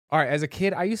All right, as a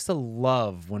kid, I used to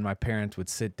love when my parents would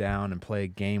sit down and play a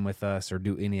game with us or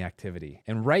do any activity.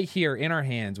 And right here in our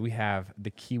hands, we have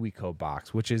the KiwiCo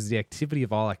box, which is the activity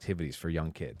of all activities for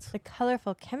young kids. The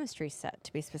colorful chemistry set,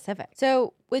 to be specific.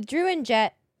 So with Drew and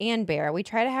Jet and Bear, we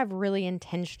try to have really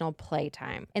intentional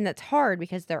playtime. And that's hard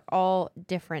because they're all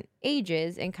different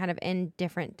ages and kind of in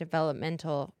different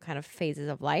developmental kind of phases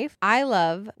of life. I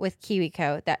love with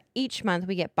KiwiCo that each month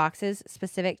we get boxes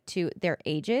specific to their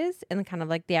ages and kind of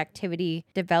like the activity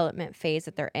development phase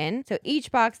that they're in. So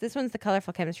each box, this one's the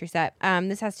colorful chemistry set.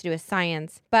 This has to do with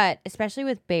science, but especially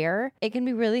with Bear, it can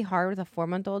be really hard with a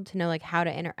 4-month-old to know like how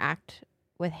to interact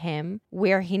with him,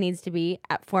 where he needs to be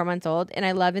at 4 months old. And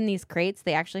I love in these crates,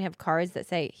 they actually have cards that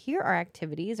say, here are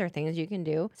activities or things you can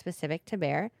do specific to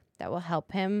Bear that will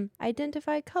help him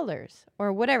identify colors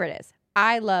or whatever it is.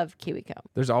 I love KiwiCo.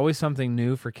 There's always something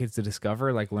new for kids to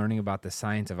discover, like learning about the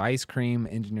science of ice cream,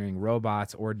 engineering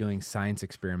robots, or doing science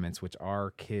experiments, which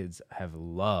our kids have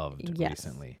loved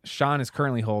recently. Sean is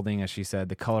currently holding, as she said,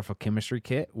 the colorful chemistry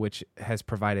kit, which has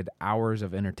provided hours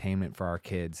of entertainment for our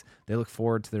kids. They look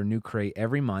forward to their new crate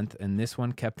every month, and this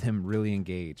one kept him really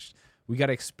engaged. We got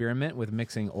to experiment with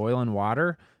mixing oil and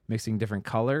water, mixing different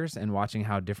colors, and watching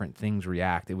how different things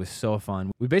react. It was so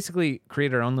fun. We basically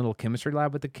created our own little chemistry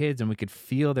lab with the kids, and we could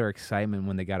feel their excitement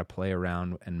when they got to play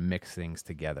around and mix things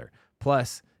together.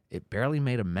 Plus, it barely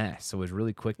made a mess, so it was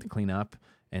really quick to clean up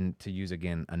and to use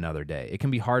again another day. It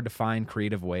can be hard to find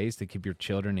creative ways to keep your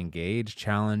children engaged,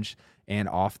 challenged, and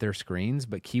off their screens,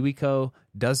 but KiwiCo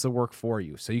does the work for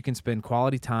you, so you can spend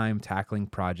quality time tackling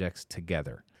projects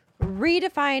together.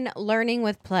 Redefine learning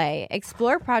with play.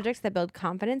 Explore projects that build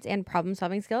confidence and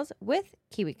problem-solving skills with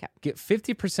KiwiCo. Get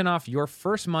 50% off your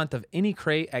first month of any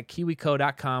crate at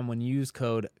kiwico.com when you use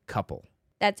code COUPLE.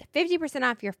 That's 50%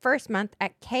 off your first month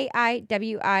at kiwico.com.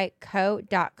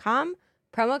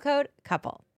 Promo code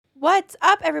COUPLE. What's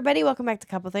up, everybody? Welcome back to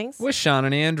Couple Things. With Sean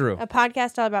and Andrew. A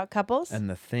podcast all about couples. And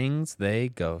the things they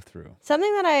go through.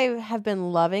 Something that I have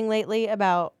been loving lately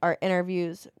about our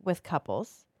interviews with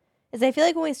couples is I feel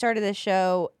like when we started this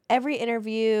show, every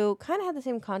interview kind of had the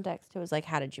same context. It was like,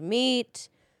 how did you meet?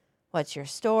 What's your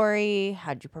story?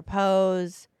 How'd you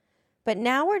propose? But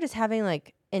now we're just having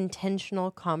like intentional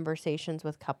conversations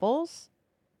with couples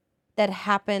that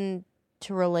happen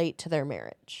to relate to their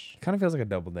marriage. Kind of feels like a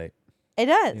double date. It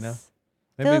does. You know?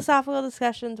 Philosophical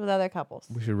discussions with other couples.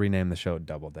 We should rename the show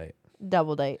Double Date.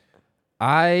 Double Date.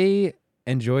 I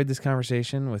enjoyed this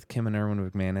conversation with Kim and Erwin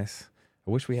McManus.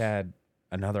 I wish we had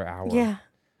another hour. Yeah.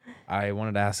 I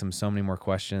wanted to ask them so many more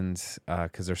questions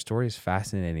because their story is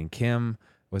fascinating. Kim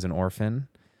was an orphan.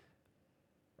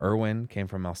 Erwin came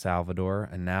from El Salvador,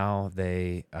 and now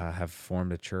they have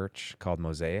formed a church called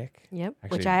Mosaic. Yep,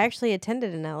 which I actually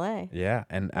attended in L.A. Yeah,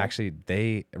 and actually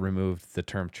they removed the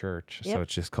term church, so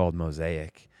it's just called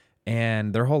Mosaic.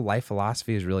 And their whole life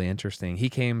philosophy is really interesting. He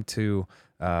came to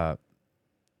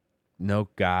know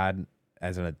God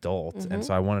as an adult, and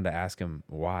so I wanted to ask him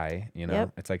why. You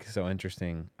know, it's like so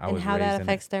interesting. And how that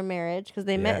affects their marriage, because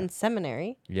they met in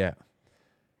seminary. Yeah.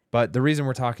 But the reason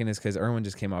we're talking is because Erwin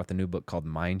just came out with a new book called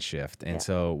Mind Shift. And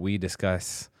so we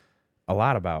discuss a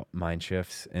lot about mind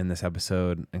shifts in this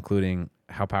episode, including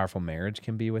how powerful marriage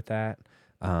can be with that,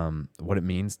 what it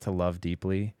means to love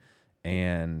deeply.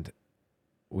 And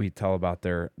we tell about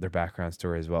their background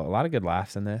story as well. A lot of good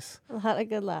laughs in this. A lot of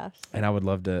good laughs. And I would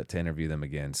love to interview them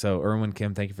again. So Erwin,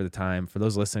 Kim, thank you for the time. For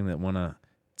those listening that want to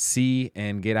see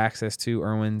and get access to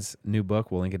Erwin's new book,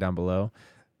 we'll link it down below.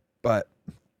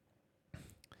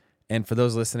 And for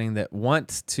those listening that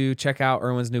want to check out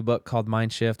Erwin's new book called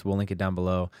Mind Shift, we'll link it down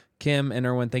below. Kim and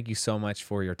Erwin, thank you so much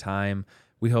for your time.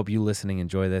 We hope you listening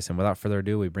enjoy this. And without further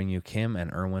ado, we bring you Kim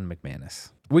and Erwin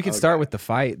McManus. We could start with the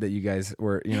fight that you guys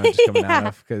were, just coming out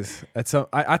of, because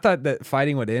I thought that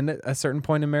fighting would end at a certain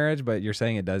point in marriage, but you're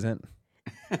saying it doesn't.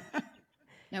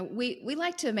 No, we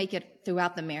like to make it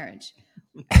throughout the marriage.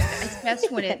 It's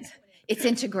best when it's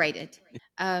integrated.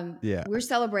 We're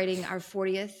celebrating our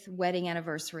 40th wedding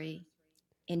anniversary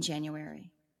in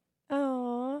January.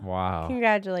 Oh, wow!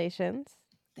 Congratulations!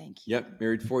 Thank you. Yep,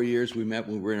 married 4 years. We met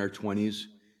when we were in our 20s.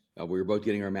 We were both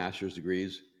getting our master's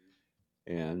degrees,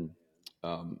 and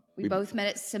we both met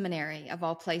at seminary, of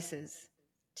all places,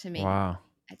 to meet. Wow!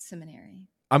 At seminary.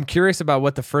 I'm curious about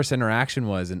what the first interaction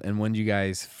was and when you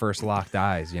guys first locked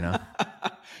eyes. You know,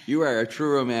 you are a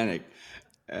true romantic.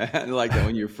 I like that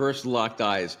when you first locked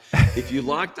eyes. If you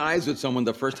locked eyes with someone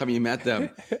the first time you met them,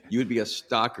 you would be a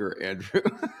stalker, Andrew.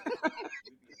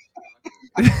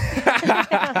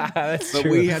 That's but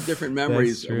true. we have different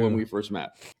memories of when we first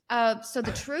met. So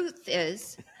the truth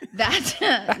is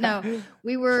that no,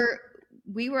 we were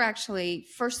actually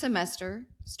first semester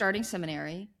starting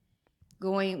seminary,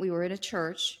 we were in a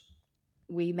church.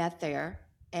 We met there,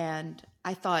 and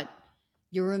I thought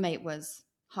your roommate was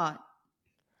hot.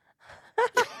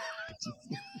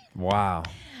 Wow.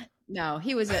 No,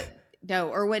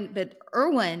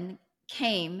 Erwin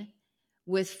came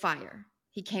with fire.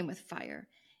 He came with fire.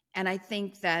 And I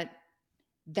think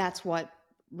that's what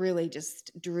really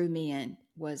just drew me in,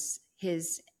 was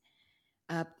his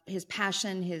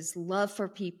passion, his love for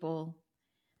people.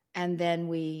 And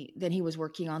then he was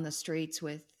working on the streets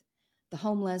with the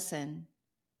homeless, and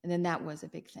then that was a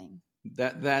big thing.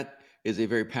 That is a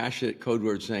very passionate code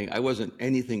word saying I wasn't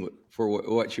anything for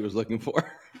what she was looking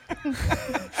for.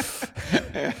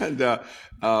 And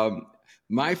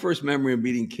my first memory of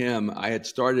meeting Kim, I had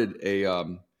started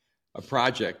a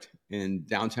project in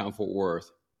downtown Fort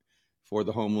Worth for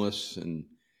the homeless and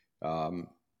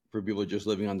for people just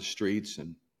living on the streets.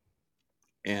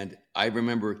 And I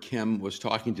remember Kim was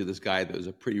talking to this guy that was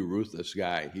a pretty ruthless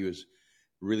guy. He was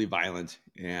really violent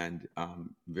and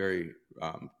very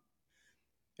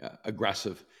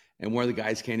aggressive. And one of the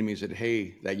guys came to me and said,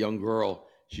 "Hey, that young girl,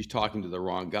 she's talking to the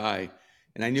wrong guy."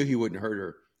 And I knew he wouldn't hurt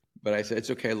her, but I said, "It's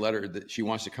okay, let her. That she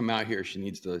wants to come out here. She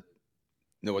needs to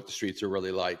know what the streets are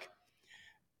really like."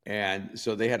 And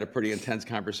so they had a pretty intense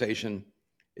conversation.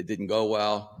 It didn't go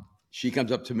well. She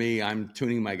comes up to me. I'm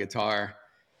tuning my guitar,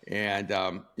 and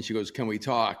she goes, "Can we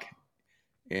talk?"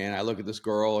 And I look at this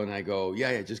girl and I go,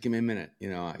 "Yeah, just give me a minute.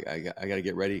 I got to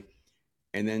get ready."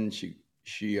 And then she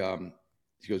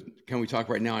goes, "Can we talk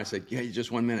right now?" I said, "Yeah,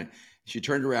 just 1 minute." She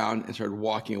turned around and started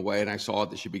walking away, and I saw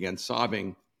that she began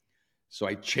sobbing. So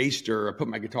I chased her. I put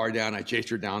my guitar down. I chased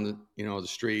her down the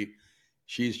street.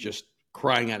 She's just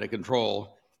crying out of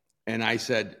control. And I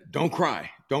said, "Don't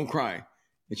cry. Don't cry."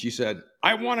 And she said,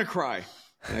 "I want to cry."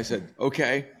 And I said,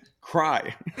 "Okay,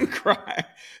 cry, cry."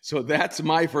 So that's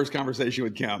my first conversation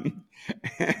with Kim.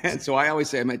 And so I always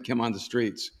say I met Kim on the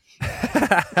streets.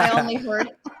 I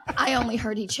only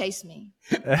heard he chased me.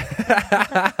 You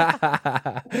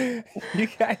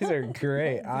guys are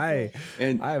great.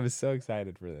 I was so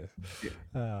excited for this.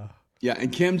 Yeah,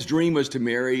 and Kim's dream was to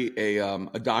marry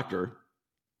a doctor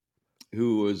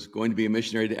who was going to be a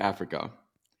missionary to Africa.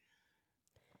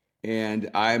 And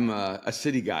I'm a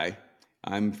city guy.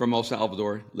 I'm from El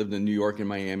Salvador, lived in New York and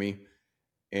Miami.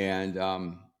 And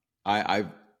I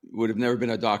would have never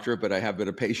been a doctor, but I have been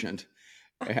a patient.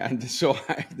 And so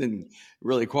I didn't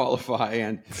really qualify.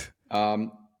 And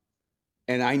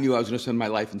I knew I was going to spend my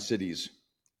life in cities,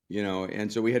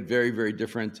 and so we had very, very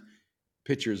different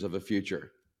pictures of a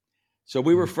future. So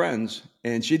we were friends,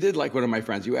 and she did like one of my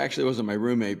friends. He actually wasn't my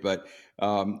roommate, but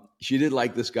she did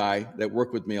like this guy that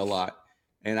worked with me a lot.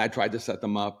 And I tried to set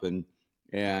them up, and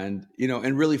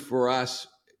really for us,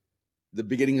 the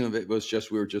beginning of it was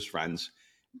we were just friends,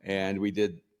 and we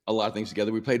did a lot of things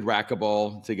together. We played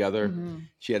racquetball together. Mm-hmm.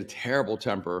 She had a terrible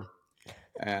temper,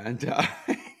 and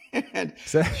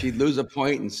she'd lose a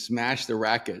point and smash the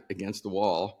racket against the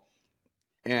wall.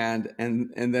 And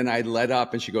then I'd let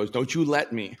up, and she goes, "Don't you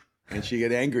let me." And she'd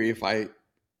get angry if I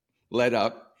let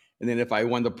up. And then if I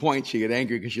won the point, she'd get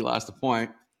angry because she lost the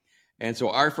point. And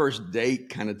so our first date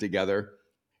kind of together,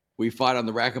 we fought on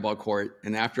the racquetball court.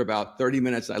 And after about 30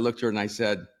 minutes, I looked at her and I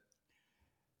said,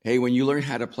 "Hey, when you learn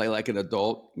how to play like an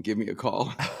adult, give me a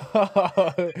call."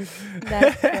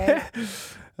 That's great.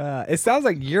 It sounds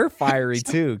like you're fiery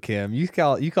too, Kim. You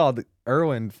called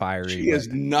Erwin fiery. She is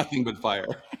nothing but fire.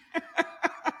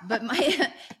 But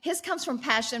his comes from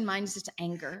passion. Mine's just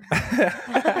anger.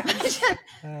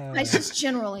 Mine's just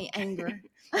generally anger.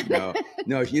 No.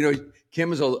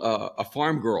 Kim is a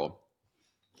farm girl,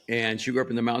 and she grew up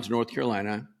in the mountains of North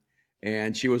Carolina.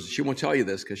 And she won't tell you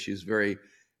this because she's very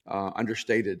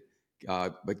understated.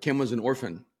 But Kim was an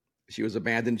orphan. She was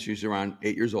abandoned. She was around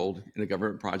 8 years old in a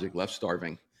government project, left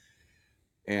starving.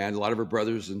 And a lot of her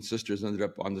brothers and sisters ended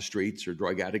up on the streets, or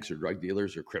drug addicts, or drug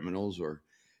dealers, or criminals, or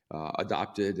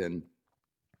adopted.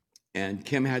 And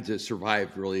Kim had to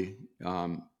survive really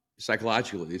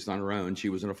psychologically, at least on her own. She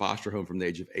was in a foster home from the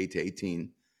age of 8 to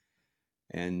 18,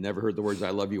 and never heard the words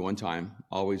 "I love you" one time.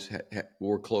 Always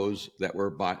wore clothes that were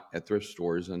bought at thrift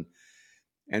stores, and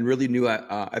really knew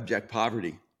abject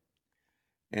poverty.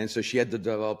 And so she had to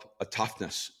develop a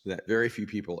toughness that very few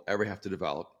people ever have to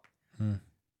develop.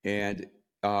 And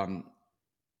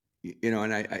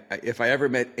and I if I ever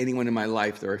met anyone in my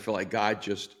life there, I feel like God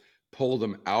just pulled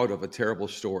them out of a terrible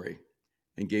story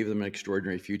and gave them an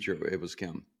extraordinary future, it was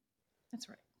Kim. That's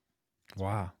right.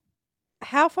 Wow.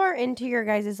 How far into your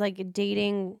guys'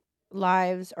 dating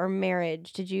lives or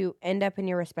marriage did you end up in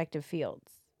your respective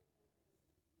fields?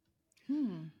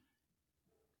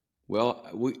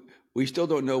 Well, we still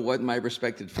don't know what my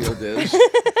respected field is.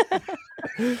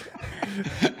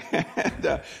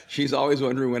 And, she's always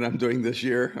wondering what I'm doing this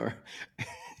year.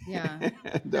 Yeah,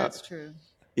 that's true.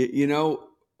 You know,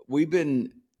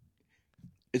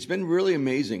 it's been really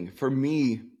amazing for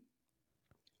me.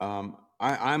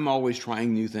 I'm always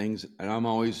trying new things, and I'm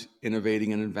always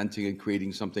innovating and inventing and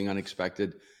creating something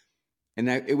unexpected. And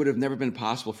it would have never been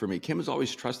possible for me. Kim has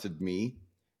always trusted me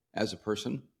as a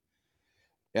person,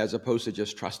 as opposed to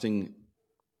just trusting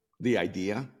the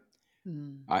idea.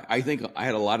 I think I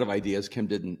had a lot of ideas Kim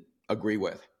didn't agree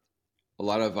with, a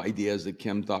lot of ideas that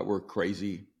Kim thought were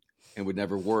crazy and would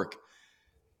never work.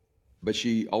 But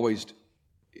she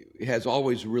has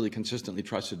always really consistently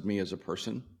trusted me as a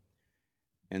person,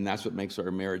 and that's what makes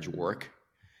our marriage work.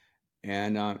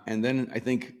 And then I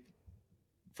think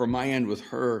from my end with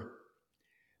her,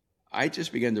 I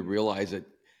just began to realize that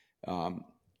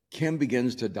Kim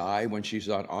begins to die when she's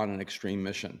not on an extreme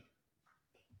mission.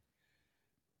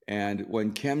 And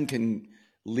when Kim can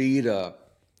lead a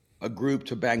group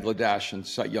to Bangladesh and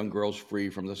set young girls free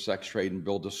from the sex trade and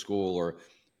build a school, or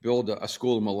build a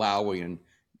school in Malawi and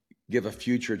give a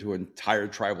future to an entire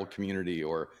tribal community,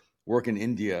 or work in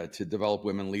India to develop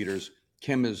women leaders,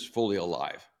 Kim is fully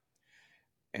alive.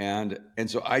 And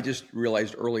so I just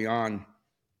realized early on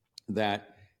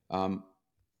that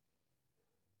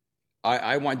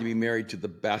I wanted to be married to the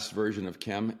best version of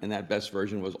Kim, and that best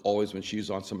version was always when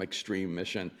she's on some extreme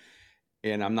mission.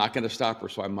 And I'm not going to stop her,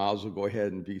 so I might as well go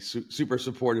ahead and be super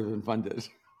supportive and funded.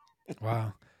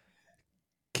 Wow.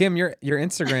 Kim, your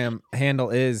Instagram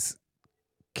handle is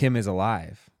Kim is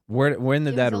Alive. When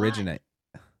did that originate?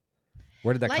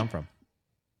 Where did that come from?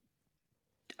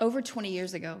 Over 20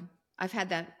 years ago. I've had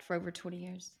that for over 20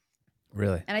 years.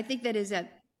 Really? And I think that is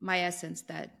at my essence,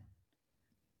 that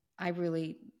I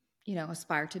really,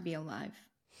 aspire to be alive.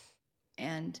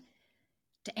 And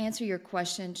to answer your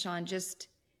question, Sean, just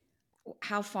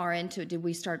how far into it did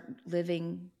we start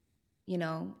living,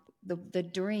 the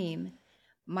dream?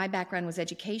 My background was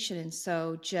education. And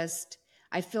so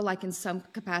I feel like in some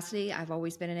capacity, I've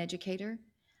always been an educator.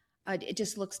 It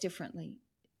just looks differently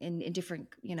in different,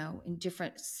 in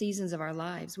different seasons of our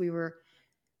lives. We were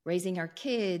raising our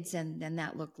kids, and then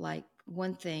that looked like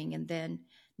one thing. And then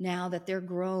now that they're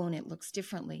grown, it looks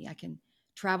differently. I can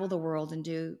travel the world and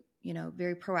do,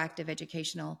 very proactive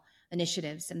educational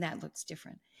initiatives, and that looks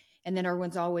different. And then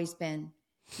Erwin's always been,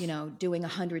 doing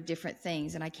 100 different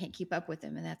things, and I can't keep up with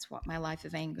him. And that's what my life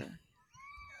of anger.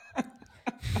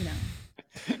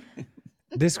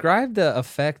 Describe the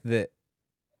effect that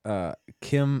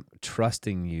Kim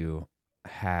trusting you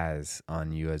has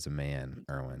on you as a man,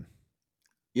 Erwin.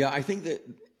 Yeah, I think that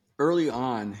early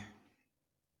on,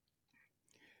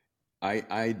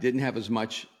 I didn't have as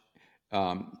much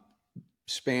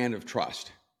span of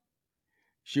trust.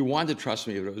 She wanted to trust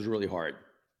me, but it was really hard.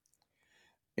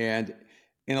 And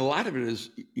a lot of it is,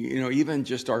 even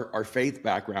just our faith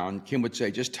background. Kim would say,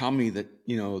 just tell me that,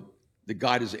 that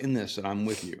God is in this and I'm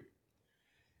with you.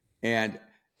 And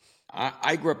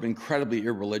I grew up incredibly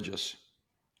irreligious.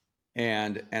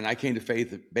 And I came to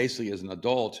faith basically as an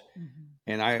adult. Mm-hmm.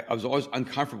 And I was always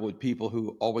uncomfortable with people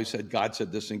who always said, God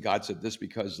said this and God said this,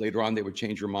 because later on they would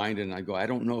change their mind. And I go, I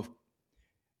don't know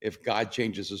if God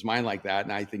changes his mind like that.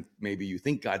 And I think maybe you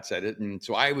think God said it. And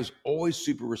so I was always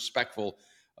super respectful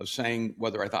of saying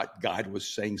whether I thought God was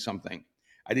saying something.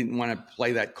 I didn't want to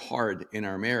play that card in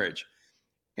our marriage.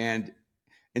 And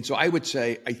so I would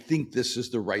say, I think this is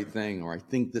the right thing, or I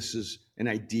think this is an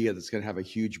idea that's going to have a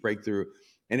huge breakthrough.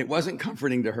 And it wasn't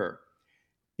comforting to her.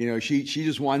 She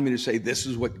just wanted me to say, this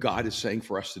is what God is saying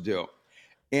for us to do.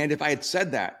 And if I had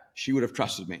said that, she would have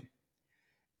trusted me.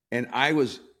 And I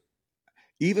was,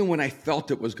 even when I felt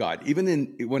it was God,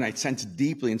 even when I sensed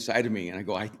deeply inside of me, and I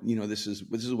go, this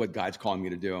is what God's calling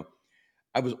me to do,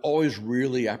 I was always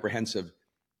really apprehensive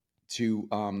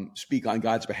to speak on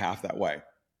God's behalf that way.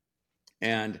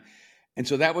 And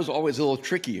so that was always a little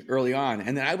tricky early on.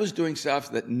 And then I was doing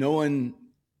stuff that no one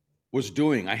was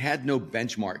doing. I had no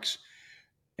benchmarks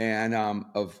and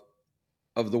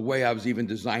of the way I was even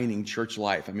designing church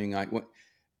life. I mean,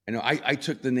 I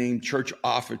took the name church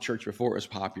off of church before it was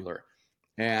popular.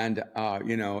 And,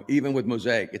 even with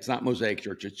Mosaic, it's not Mosaic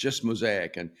Church, it's just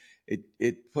Mosaic. And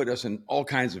it put us in all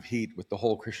kinds of heat with the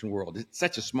whole Christian world. It's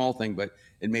such a small thing, but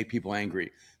it made people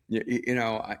angry.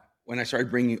 When I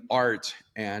started bringing art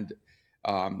and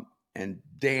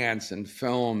dance and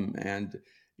film and,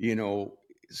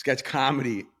 sketch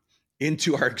comedy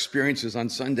into our experiences on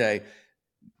Sunday,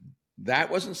 that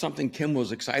wasn't something Kim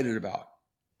was excited about.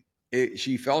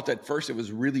 She felt at first it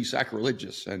was really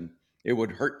sacrilegious and it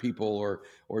would hurt people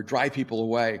or drive people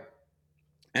away.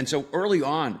 And so early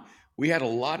on, we had a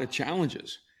lot of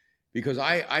challenges because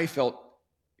I felt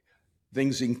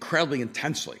things incredibly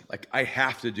intensely. Like, I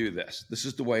have to do this. This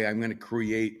is the way I'm going to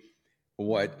create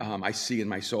what I see in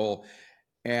my soul.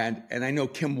 And I know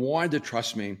Kim wanted to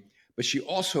trust me, but she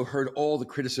also heard all the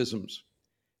criticisms.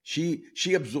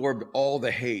 She absorbed all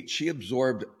the hate. She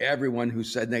absorbed everyone who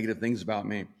said negative things about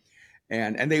me.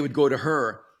 And they would go to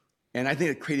her. And I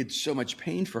think it created so much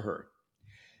pain for her.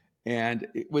 And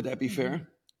would that be fair?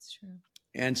 It's true.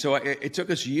 And so it took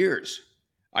us years,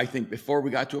 I think, before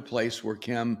we got to a place where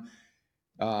Kim,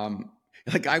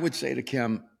 like I would say to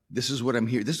Kim, this is what I'm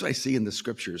here. This is what I see in the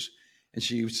scriptures. And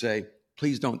she would say,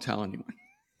 please don't tell anyone.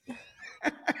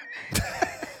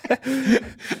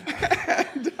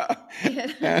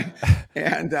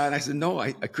 and I said,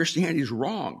 no, Christianity is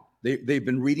wrong. They've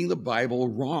been reading the Bible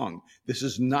wrong. This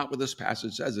is not what this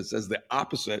passage says. It says the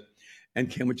opposite. And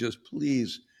Kim would just,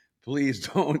 please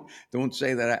don't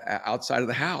say that outside of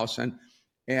the house.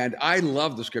 And I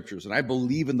love the scriptures, and I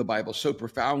believe in the Bible so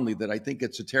profoundly that I think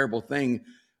it's a terrible thing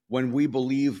when we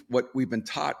believe what we've been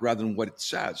taught rather than what it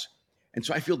says. And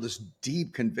so I feel this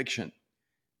deep conviction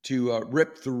to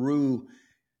rip through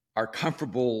our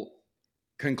comfortable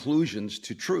conclusions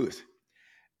to truth.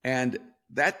 And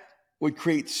that would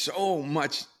create so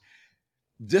much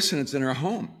dissonance in our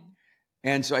home.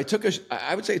 And so I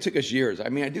would say it took us years. I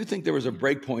mean, I do think there was a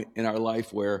break point in our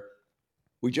life where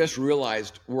we just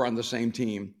realized we're on the same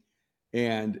team.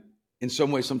 And in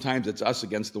some ways, sometimes it's us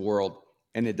against the world.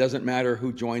 And it doesn't matter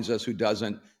who joins us, who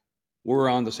doesn't. We're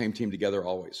on the same team together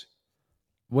always.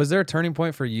 Was there a turning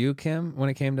point for you, Kim, when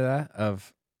it came to that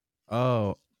of,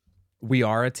 oh, we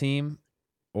are a team,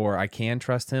 or I can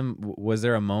trust him? Was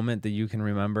there a moment that you can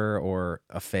remember, or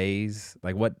a phase?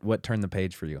 Like what turned the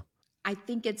page for you? I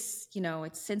think it's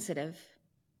sensitive.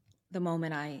 The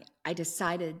moment I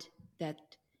decided that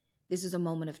this is a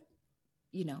moment of,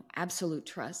 absolute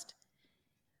trust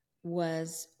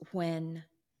was when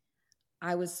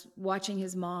I was watching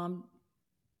his mom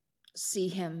see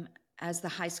him as the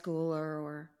high schooler,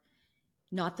 or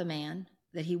not the man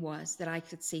that he was, that I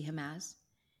could see him as.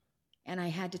 And I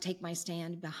had to take my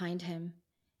stand behind him.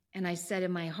 And I said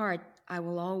in my heart, I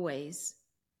will always,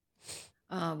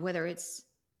 whether it's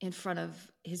in front of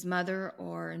his mother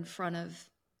or in front of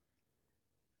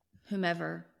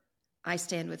whomever, I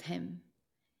stand with him.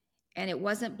 And it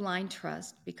wasn't blind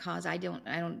trust, because I don't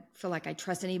feel like I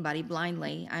trust anybody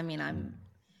blindly. I mean, I'm,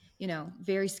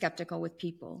 very skeptical with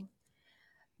people.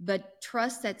 But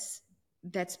trust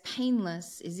that's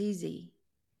painless is easy.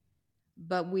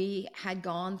 But we had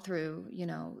gone through,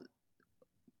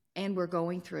 and we're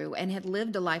going through, and had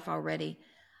lived a life already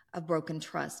of broken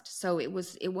trust. So it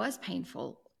was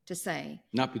painful to say.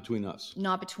 Not between us,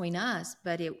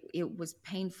 but it was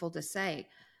painful to say,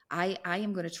 I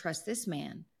am going to trust this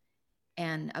man,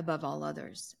 and above all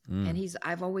others. And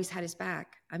I've always had his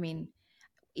back. I mean,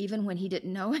 even when he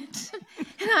didn't know it.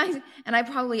 and I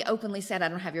probably openly said, I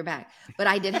don't have your back, but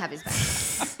I did have his back.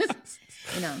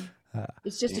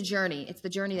 It's just a journey. It's the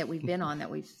journey that we've been on, that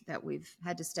we've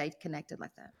had to stay connected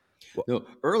like that. Well,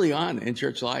 early on in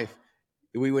church life,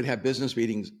 we would have business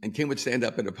meetings, and Kim would stand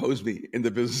up and oppose me in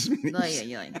the business meetings. Oh,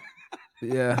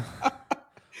 Yeah.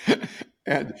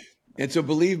 And so,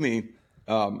 believe me,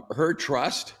 her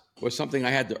trust was something I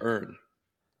had to earn.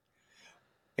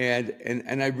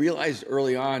 And I realized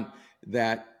early on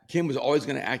that Kim was always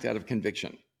going to act out of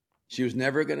conviction. She was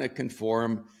never going to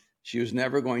conform. She was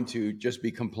never going to just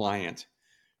be compliant.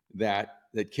 That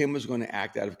Kim was going to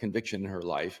act out of conviction in her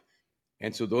life.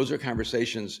 And so those are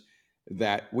conversations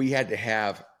that we had to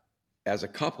have as a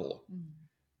couple,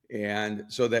 and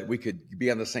so that we could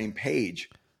be on the same page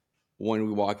when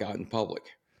we walk out in public.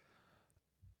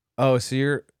 Oh,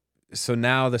 so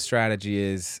now the strategy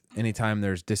is, anytime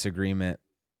there's disagreement,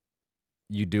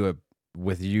 you do it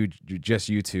with just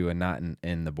you two, and not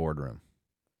in the boardroom.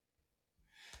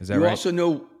 Is that right? You also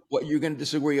know what you're going to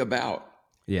disagree about.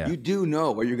 Yeah. You do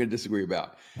know what you're going to disagree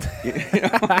about.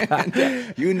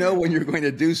 You know when you're going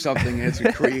to do something and it's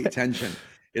going to create tension.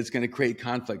 It's going to create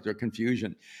conflict or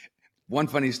confusion. One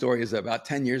funny story is that about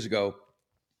 10 years ago,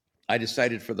 I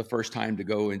decided for the first time to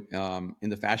go in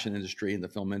the fashion industry, in the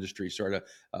film industry, start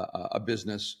a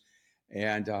business.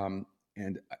 And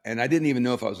I didn't even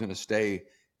know if I was going to stay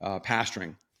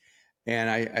pastoring. And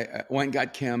I went and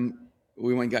got Kim.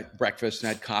 We went and got breakfast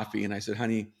and had coffee. And I said,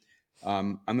 honey,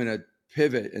 I'm going to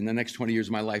pivot in the next 20 years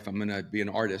of my life. I'm going to be an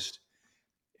artist.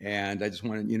 And I just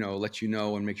want to, let you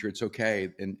know and make sure it's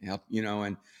okay, and help,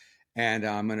 and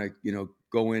I'm going to,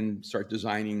 go in, start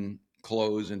designing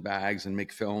clothes and bags and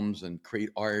make films and create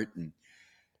art.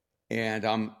 And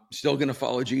I'm still going to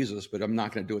follow Jesus, but I'm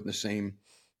not going to do it in the same,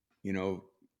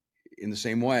 in the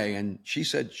same way. And she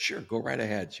said, sure, go right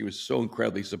ahead. She was so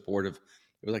incredibly supportive.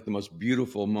 It was like the most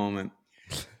beautiful moment.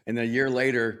 And a year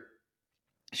later,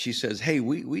 she says, hey,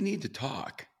 we need to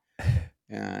talk.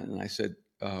 And I said,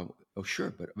 oh,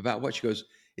 sure. But about what? She goes,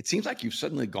 it seems like you've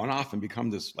suddenly gone off and become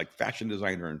this like fashion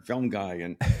designer and film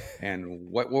guy.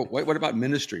 And what about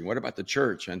ministry? What about the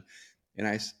church? And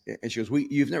she goes,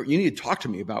 you need to talk to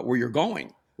me about where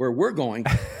we're going.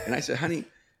 And I said, honey,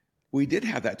 we did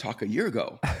have that talk a year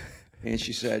ago. And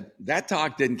she said, that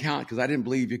talk didn't count because I didn't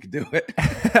believe you could do it.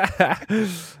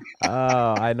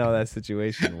 Oh, I know that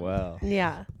situation well.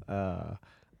 Yeah. But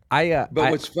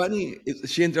what's funny is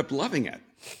she ended up loving it.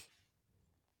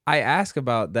 I ask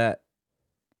about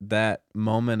that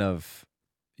moment of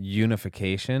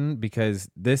unification because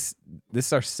this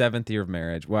is our 7th year of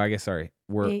marriage. Well, I guess, sorry,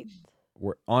 we're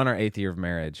on our 8th year of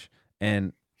marriage,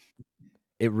 and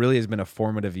it really has been a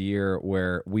formative year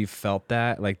where we've felt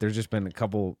that. Like, there's just been a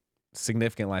couple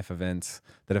significant life events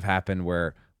that have happened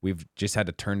where we've just had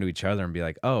to turn to each other and be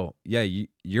like, oh yeah,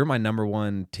 you're my number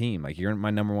one team. Like, you're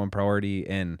my number one priority,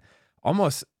 and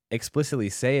almost explicitly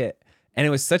say it. And it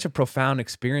was such a profound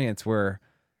experience where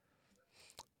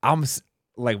I'm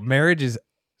like, marriage is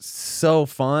so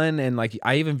fun. And like,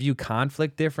 I even view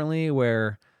conflict differently,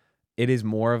 where it is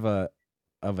more of a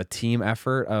team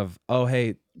effort of, oh,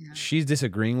 hey, she's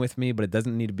disagreeing with me, but it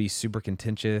doesn't need to be super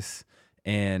contentious.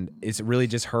 And it's really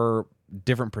just her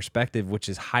different perspective, which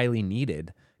is highly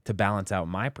needed to balance out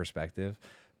my perspective.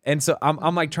 And so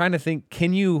I'm like trying to think,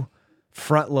 can you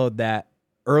front load that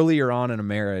earlier on in a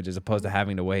marriage as opposed to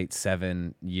having to wait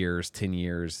 7 years, 10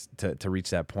 years to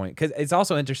reach that point? Because it's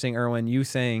also interesting, Erwin, you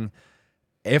saying,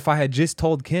 if I had just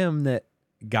told Kim that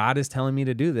God is telling me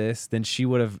to do this, then she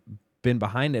would have been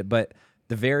behind it. But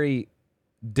the very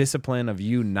discipline of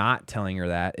you not telling her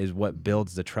that is what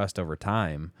builds the trust over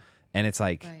time. And it's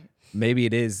like, maybe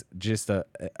it is just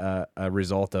a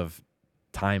result of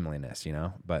timeliness,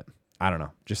 but I don't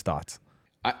know, just thoughts.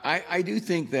 I do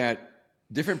think that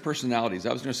different personalities,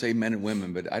 I was going to say men and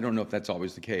women, but I don't know if that's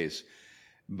always the case.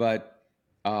 But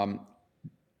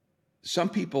some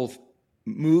people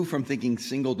move from thinking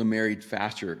single to married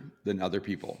faster than other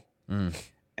people. And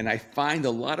I find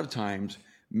a lot of times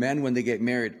men, when they get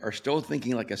married, are still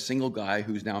thinking like a single guy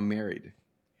who's now married.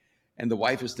 And the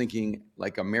wife is thinking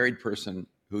like a married person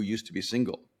who used to be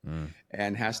single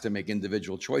and has to make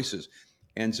individual choices.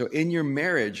 And so in your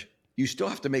marriage, you still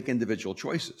have to make individual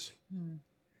choices.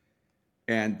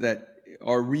 And that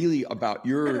are really about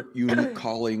your unique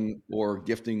calling or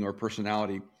gifting or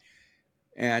personality.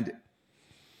 And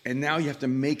now you have to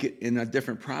make it in a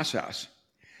different process.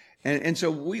 And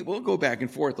so we'll go back and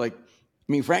forth. Like,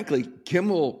 I mean, frankly, Kim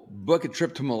will book a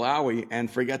trip to Malawi and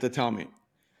forget to tell me.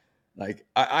 Like,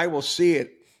 I will see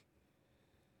it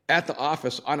at the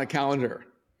office on a calendar.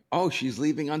 Oh, she's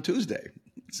leaving on Tuesday.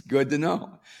 It's good to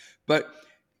know. But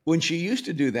when she used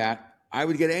to do that, I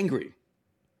would get angry.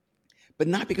 But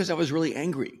not because I was really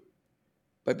angry,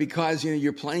 but because,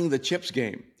 you're playing the chips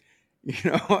game,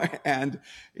 and,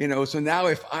 so now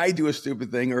if I do a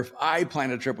stupid thing or if I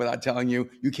plan a trip without telling you,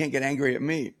 you can't get angry at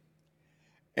me.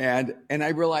 And I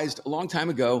realized a long time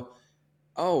ago,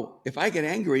 oh, if I get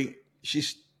angry,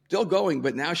 she's still going,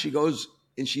 but now she goes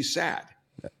and she's sad.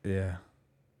 Yeah.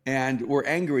 And we're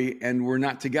angry and we're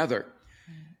not together.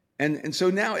 And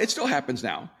so now it still happens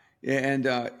now.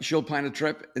 And she'll plan a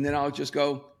trip and then I'll just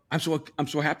go, I'm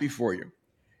so happy for you.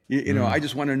 I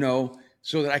just want to know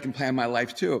so that I can plan my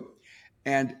life too.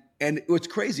 And what's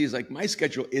crazy is like my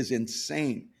schedule is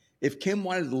insane. If Kim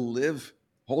wanted to live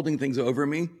holding things over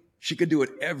me, she could do it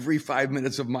every 5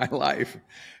 minutes of my life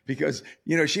because,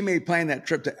 she may plan that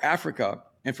trip to Africa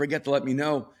and forget to let me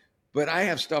know, but I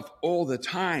have stuff all the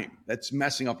time that's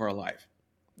messing up our life.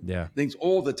 Yeah. Things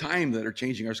all the time that are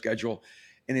changing our schedule.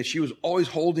 And if she was always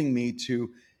holding me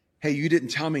to, hey, you didn't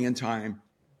tell me in time,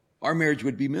 our marriage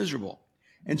would be miserable.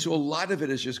 And so a lot of it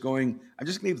is just going, I'm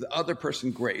just going to give the other person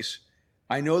grace.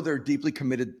 I know they're deeply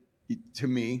committed to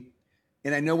me.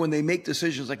 And I know when they make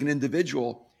decisions like an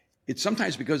individual, it's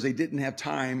sometimes because they didn't have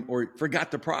time or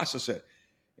forgot to process it.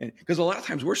 And because a lot of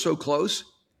times we're so close,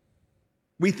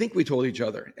 we think we told each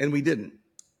other and we didn't.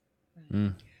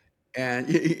 And, and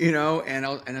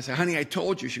I say, honey, I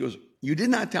told you. She goes, you did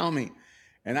not tell me.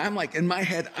 And I'm like, in my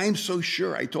head, I'm so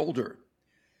sure I told her.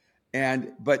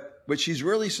 And, but what she's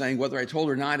really saying, whether I told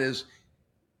her or not, is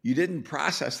you didn't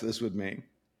process this with me.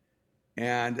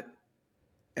 And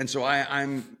so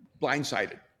I'm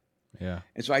blindsided. Yeah.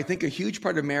 And so I think a huge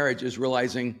part of marriage is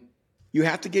realizing you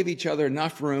have to give each other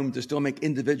enough room to still make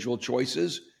individual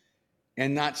choices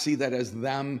and not see that as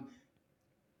them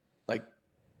like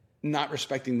not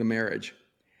respecting the marriage.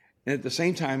 And at the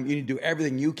same time, you need to do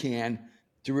everything you can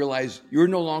to realize you're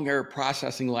no longer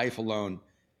processing life alone.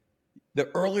 The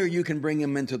earlier you can bring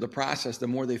them into the process, the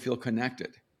more they feel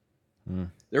connected.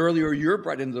 The earlier you're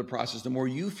brought into the process, the more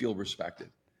you feel respected.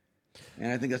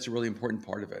 And I think that's a really important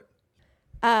part of it.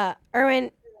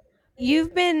 Erwin,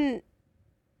 you've been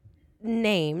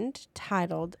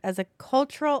titled as a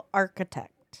cultural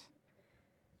architect.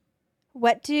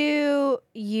 What do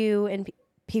you and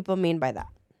people mean by that?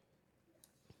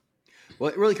 Well,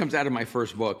 it really comes out of my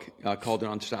first book called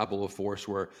An Unstoppable Force,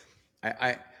 where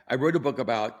I wrote a book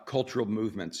about cultural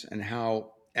movements and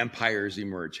how empires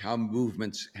emerge, how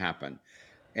movements happen.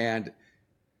 And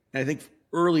I think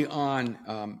early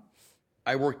on,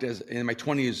 I worked in my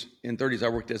 20s and 30s, I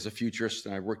worked as a futurist,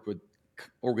 and I worked with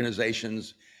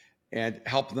organizations and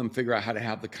helped them figure out how to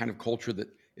have the kind of culture that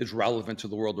is relevant to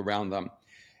the world around them.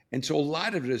 And so a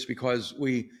lot of it is because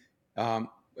we,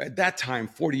 at that time,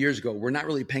 40 years ago, we're not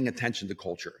really paying attention to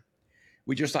culture.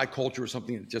 We just thought culture was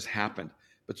something that just happened,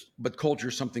 but culture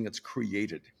is something that's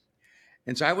created.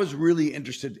 And so I was really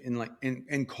interested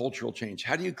in cultural change.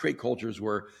 How do you create cultures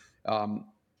where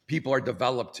people are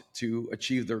developed to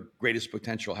achieve their greatest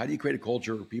potential? How do you create a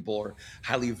culture where people are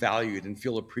highly valued and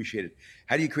feel appreciated?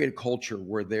 How do you create a culture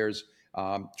where there's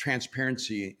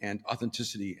transparency and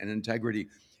authenticity and integrity?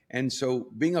 And so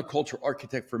being a cultural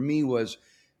architect for me was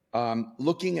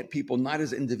looking at people not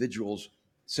as individuals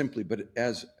simply, but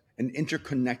as an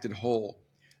interconnected whole,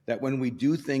 that when we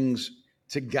do things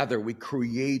together, we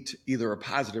create either a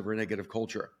positive or a negative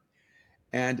culture.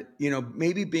 And,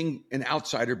 maybe being an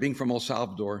outsider, being from El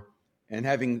Salvador and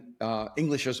having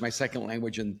English as my second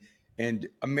language and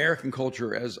American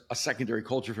culture as a secondary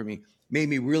culture for me made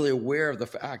me really aware of the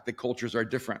fact that cultures are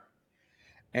different.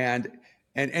 And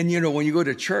when you go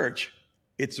to church,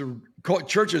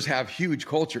 churches have huge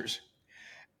cultures,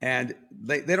 and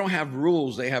they don't have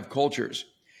rules, they have cultures.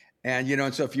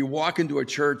 And so if you walk into a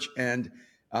church and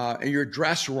you're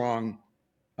dressed wrong,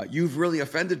 you've really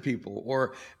offended people.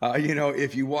 Or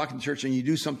if you walk into church and you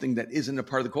do something that isn't a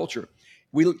part of the culture.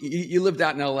 You lived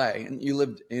out in LA and you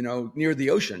lived near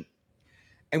the ocean.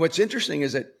 And what's interesting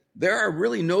is that there are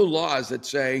really no laws that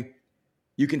say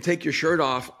you can take your shirt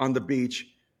off on the beach,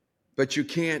 but you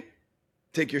can't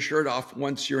take your shirt off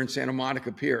once you're in Santa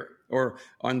Monica Pier or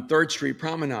on 3rd Street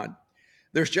Promenade.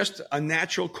 There's just a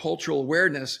natural cultural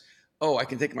awareness. Oh, I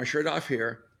can take my shirt off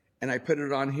here and I put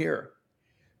it on here.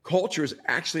 Culture is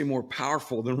actually more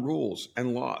powerful than rules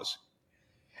and laws.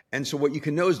 And so what you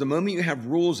can know is the moment you have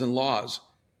rules and laws,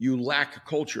 you lack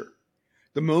culture.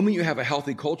 The moment you have a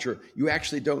healthy culture, you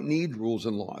actually don't need rules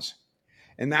and laws.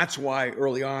 And that's why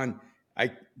early on,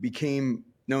 I became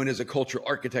known as a cultural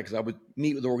architect, because I would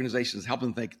meet with organizations, help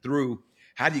them think through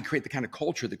how do you create the kind of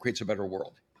culture that creates a better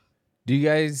world. Do you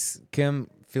guys, Kim,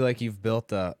 feel like you've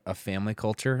built a family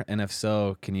culture? And if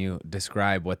so, can you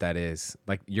describe what that is?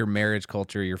 Like your marriage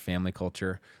culture, your family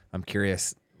culture? I'm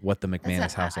curious what the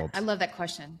McManus household. I love that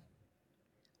question.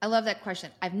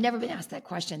 I've never been asked that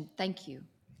question. Thank you.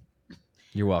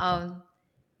 You're welcome.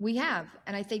 We have,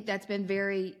 and I think that's been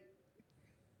very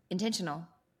intentional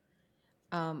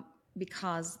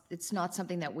because it's not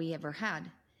something that we ever had.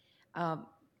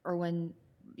 Erwin,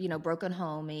 broken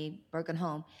home,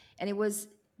 and it was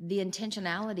the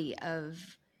intentionality of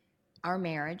our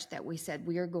marriage that we said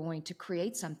we are going to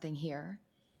create something here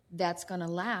that's going to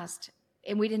last.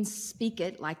 And we didn't speak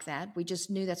it like that. We just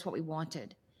knew that's what we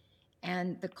wanted.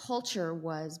 And the culture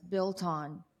was built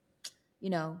on,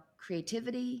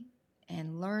 creativity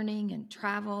and learning and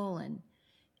travel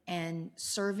and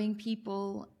serving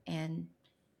people and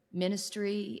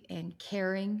ministry and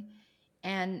caring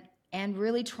and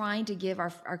really trying to give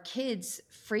our kids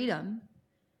freedom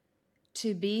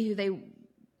to be who they,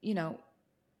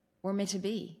 were meant to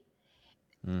be.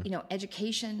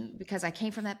 Education, because I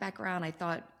came from that background, I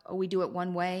thought, we do it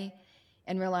one way,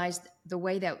 and realized the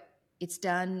way that it's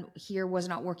done here was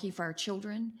not working for our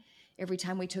children. Every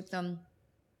time we took them,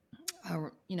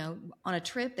 on a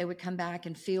trip, they would come back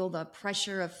and feel the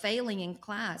pressure of failing in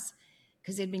class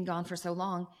because they'd been gone for so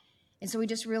long. And so we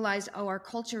just realized, our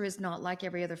culture is not like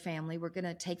every other family. We're going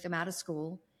to take them out of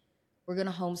school. We're going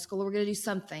to homeschool. We're going to do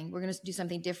something. We're going to do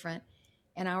something different.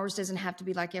 And ours doesn't have to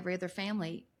be like every other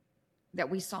family that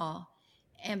we saw.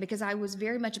 And because I was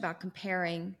very much about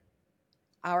comparing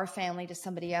our family to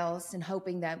somebody else and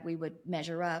hoping that we would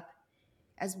measure up,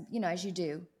 as you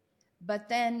do. But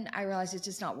then I realized it's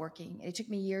just not working. It took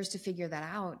me years to figure that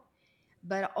out.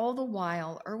 But all the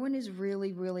while, Erwin is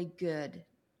really, really good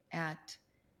at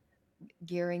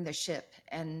gearing the ship.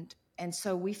 And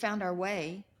so we found our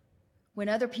way when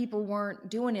other people weren't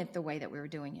doing it the way that we were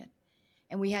doing it.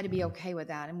 And we had to be okay with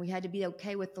that. And we had to be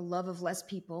okay with the love of less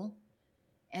people.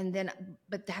 And then,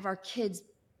 but to have our kids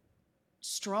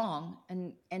strong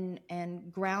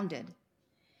and grounded.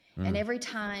 And every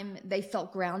time they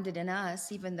felt grounded in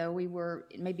us, even though we were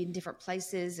maybe in different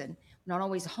places and not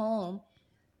always home,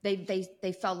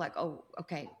 they felt like, oh,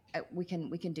 okay, we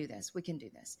can do this. We can do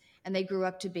this. And they grew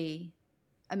up to be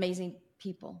amazing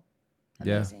people,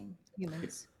 amazing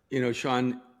humans. You know,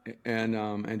 Sean and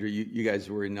Andrew, you guys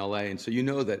were in LA, and so you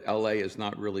know that LA is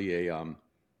not really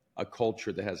a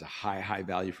culture that has a high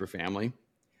value for family.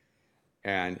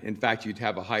 And in fact, you'd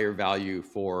have a higher value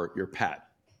for your pet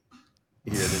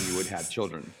here than you would have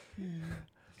children.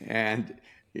 And,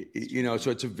 you know, so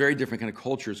it's a very different kind of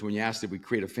culture. So when you ask if we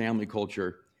create a family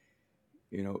culture,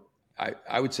 you know,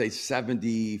 I would say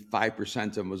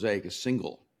 75% of Mosaic is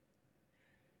single.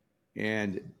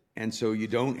 And so you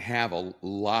don't have a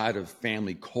lot of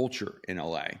family culture in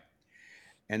LA.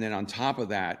 And then on top of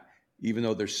that, even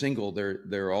though they're single,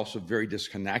 they're also very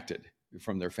disconnected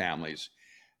from their families.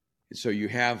 So you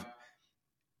have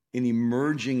an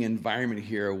emerging environment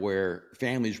here where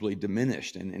family is really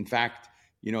diminished. And in fact,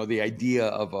 you know, the idea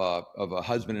of a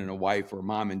husband and a wife or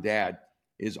mom and dad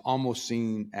is almost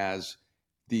seen as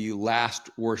the last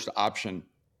worst option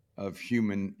of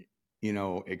human, you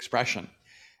know, expression.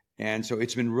 And so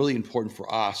it's been really important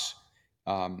for us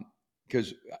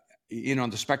because, you know, on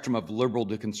the spectrum of liberal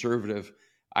to conservative,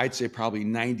 I'd say probably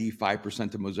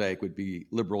 95% of Mosaic would be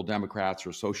liberal Democrats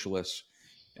or socialists,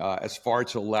 as far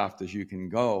to the left as you can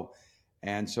go.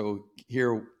 And so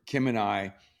here, Kim and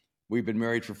I, we've been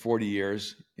married for 40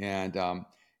 years, and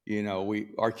you know,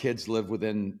 our kids live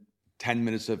within 10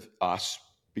 minutes of us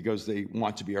because they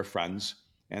want to be our friends,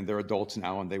 and they're adults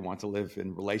now, and they want to live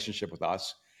in relationship with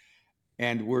us.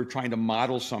 And we're trying to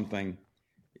model something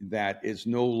that is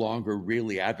no longer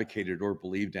really advocated or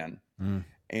believed in.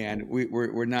 And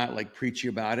we're not like preachy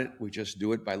about it. We just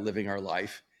do it by living our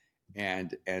life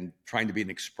and trying to be an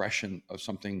expression of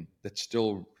something that's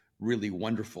still really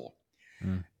wonderful.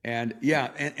 And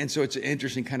and so it's an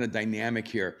interesting kind of dynamic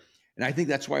here. And I think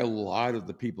that's why a lot of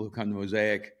the people who come to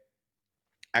Mosaic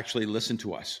actually listen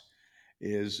to us,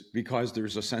 is because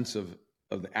there's a sense of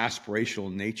the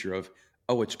aspirational nature of,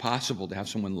 oh, it's possible to have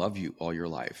someone love you all your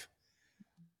life.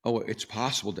 Oh, it's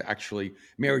possible to actually,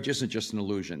 marriage isn't just an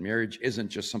illusion. Marriage isn't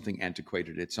just something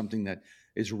antiquated. It's something that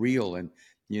is real. And,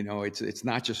 you know, it's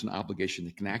not just an obligation.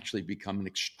 It can actually become an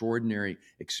extraordinary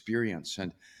experience.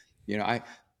 And, you know,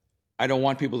 I don't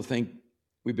want people to think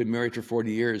we've been married for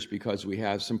 40 years because we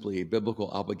have simply a biblical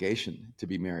obligation to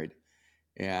be married.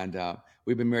 And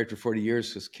we've been married for 40 years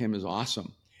because Kim is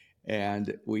awesome.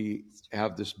 And we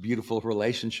have this beautiful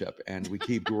relationship, and we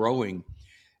keep growing.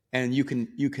 And you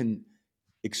can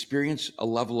experience a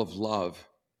level of love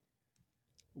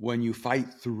when you fight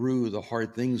through the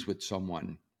hard things with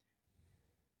someone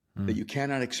that you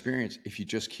cannot experience if you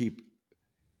just keep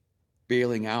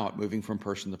bailing out, moving from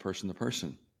person to person to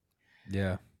person.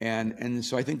 Yeah. And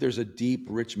so I think there's a deep,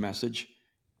 rich message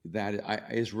that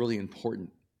is really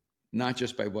important, not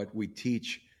just by what we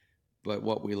teach, but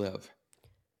what we live.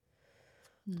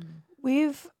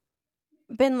 We've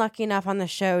been lucky enough on the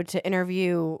show to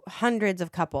interview hundreds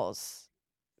of couples,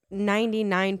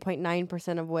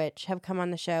 99.9% of which have come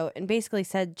on the show and basically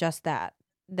said just that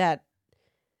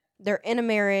they're in a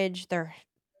marriage, they're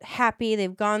happy,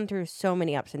 they've gone through so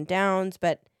many ups and downs,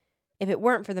 but if it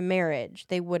weren't for the marriage,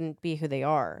 they wouldn't be who they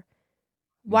are.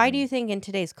 Why do you think in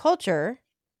today's culture,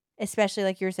 especially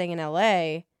like you were saying in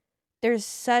LA, there's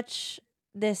such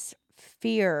this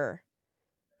fear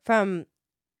from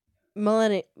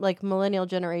millennial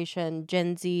generation,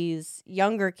 Gen Z's,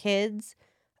 younger kids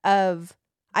of,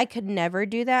 I could never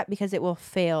do that because it will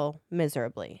fail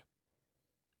miserably?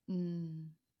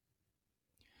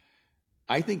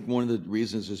 I think one of the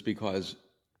reasons is because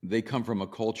they come from a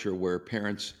culture where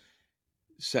parents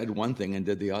said one thing and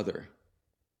did the other.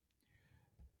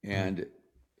 And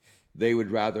they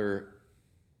would rather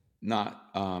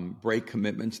not break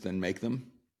commitments than make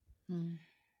them.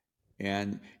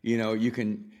 And, you know, you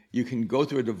can go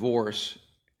through a divorce,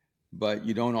 but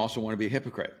you don't also want to be a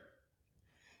hypocrite.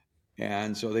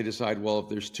 And so they decide, well, if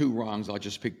there's two wrongs, I'll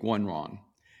just pick one wrong,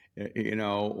 you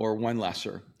know, or one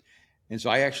lesser. And so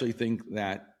I actually think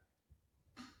that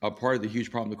a part of the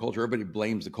huge problem of the culture, everybody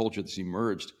blames the culture that's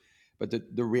emerged. But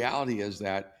the reality is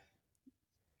that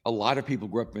a lot of people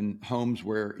grew up in homes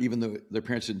where even though their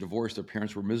parents had divorced, their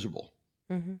parents were miserable.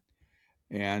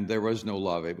 And there was no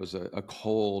love. It was a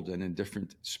cold and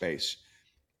indifferent space.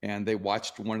 And they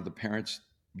watched one of the parents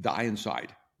die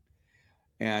inside.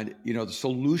 And, you know, the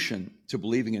solution to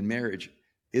believing in marriage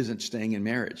isn't staying in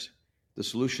marriage. the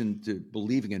solution to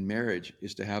believing in marriage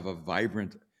is to have a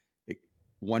vibrant,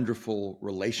 wonderful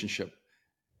relationship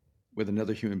with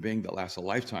another human being that lasts a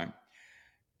lifetime.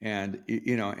 And,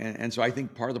 and so I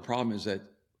think part of the problem is that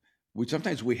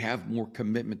sometimes we have more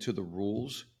commitment to the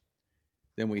rules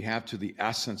than we have to the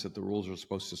essence that the rules are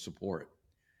supposed to support.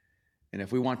 And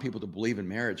if we want people to believe in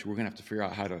marriage, we're going to have to figure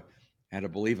out how to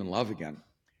believe in love again,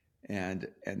 and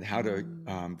how to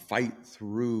fight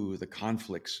through the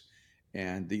conflicts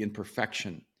and the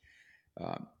imperfection.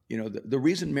 The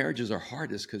reason marriages are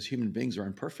hard is because human beings are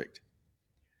imperfect.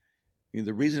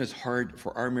 The reason it's hard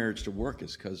for our marriage to work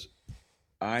is because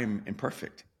I'm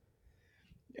imperfect.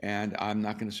 And I'm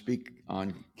not going to speak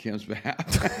on Kim's behalf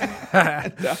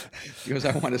because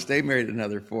I want to stay married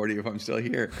another 40 if I'm still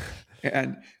here.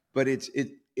 And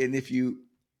if you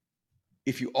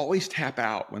always tap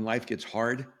out when life gets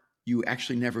hard, you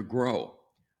actually never grow.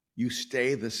 You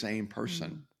stay the same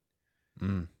person.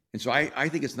 Mm. And so I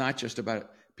think it's not just about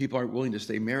people aren't willing to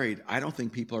stay married. I don't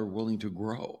think people are willing to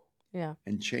grow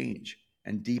and change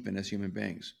and deepen as human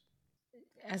beings.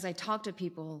 As I talk to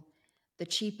people, the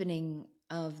cheapening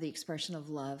of the expression of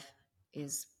love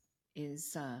is with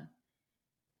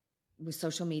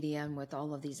social media and with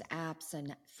all of these apps,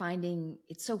 and finding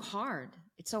it's so hard.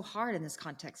 It's so hard in this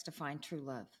context to find true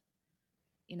love,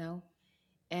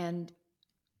 and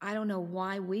I don't know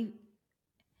why we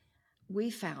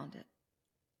found it,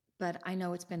 but I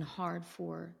know it's been hard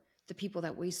for the people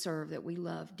that we serve, that we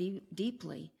love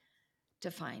deeply,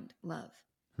 to find love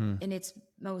in its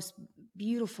most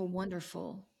beautiful,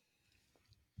 wonderful,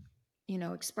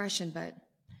 expression. But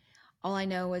all I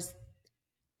know is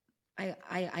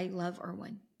I love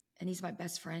Erwin, and he's my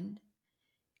best friend.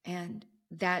 And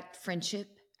that friendship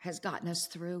has gotten us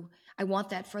through. I want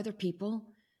that for other people,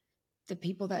 the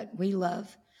people that we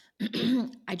love.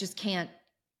 I can't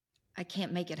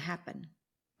make it happen.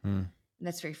 And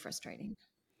that's very frustrating.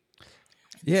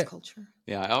 In this culture.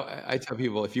 Yeah. I tell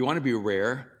people, if you want to be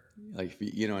rare, like,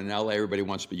 in LA, everybody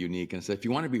wants to be unique. And so if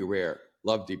you want to be rare,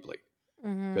 love deeply,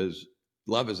 because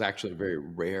love is actually a very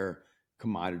rare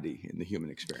commodity in the human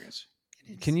experience.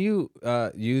 Can you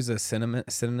use a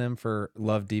synonym for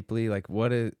love deeply? Like,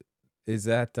 what is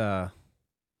that?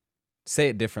 Say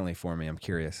it differently for me. I'm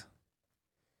curious.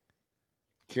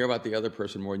 Care about the other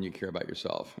person more than you care about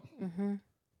yourself. Mm-hmm.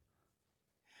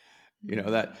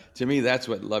 That, to me, that's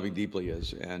what loving deeply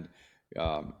is. And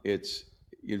it's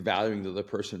you're valuing the other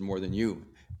person more than you.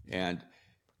 And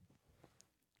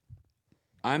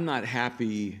I'm not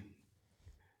happy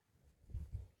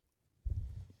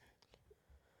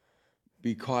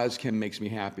because Kim makes me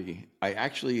happy. I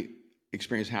actually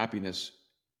experience happiness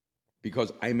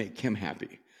because I make Kim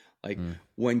happy. Like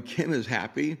when Kim is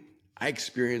happy, I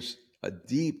experience a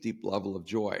deep, deep level of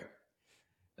joy.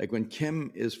 Like when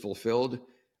Kim is fulfilled,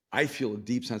 I feel a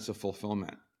deep sense of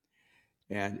fulfillment.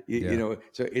 And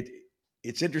so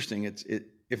it's interesting.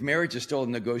 If marriage is still a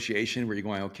negotiation where you're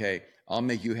going, okay, I'll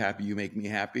make you happy, you make me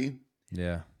happy.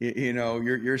 Yeah.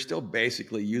 You're still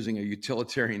basically using a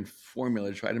utilitarian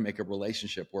formula to try to make a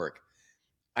relationship work.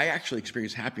 I actually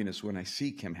experience happiness when I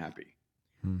see Kim happy.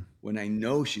 When I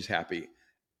know she's happy,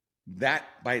 that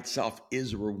by itself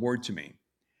is a reward to me.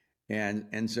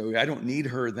 And so I don't need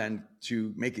her then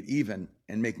to make it even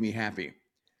and make me happy,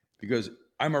 because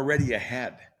I'm already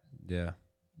ahead. Yeah.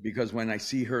 Because when I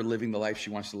see her living the life she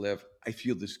wants to live, I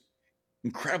feel this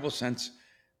incredible sense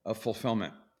of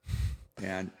fulfillment.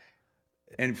 And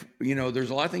there's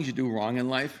a lot of things you do wrong in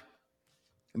life,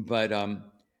 but I'm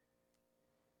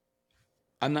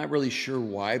not really sure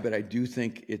why, but I do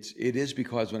think it is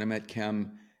because when I met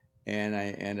Kim and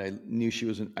I knew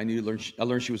I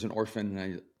learned she was an orphan, and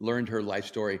I learned her life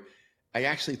story, I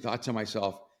actually thought to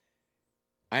myself,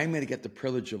 I'm going to get the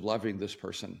privilege of loving this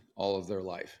person all of their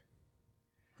life.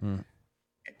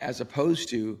 As opposed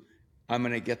to, I'm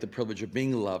going to get the privilege of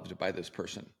being loved by this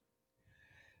person.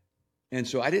 And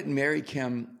so I didn't marry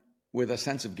Kim with a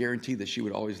sense of guarantee that she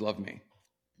would always love me.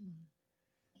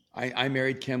 I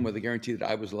married Kim with a guarantee that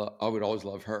I would always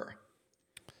love her.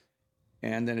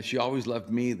 And then if she always loved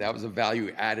me, that was a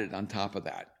value added on top of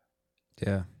that.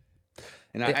 Yeah.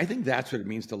 And I think that's what it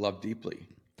means to love deeply,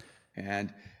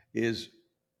 and is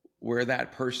where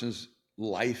that person's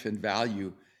life and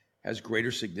value has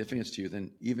greater significance to you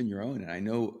than even your own. And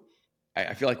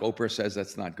I feel like Oprah says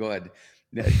that's not good.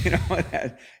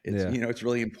 It's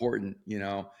really important,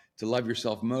 to love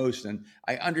yourself most. And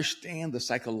I understand the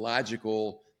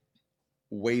psychological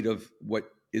weight of what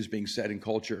is being said in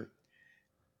culture.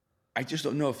 I just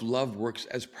don't know if love works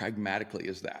as pragmatically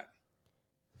as that.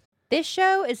 This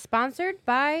show is sponsored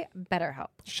by BetterHelp.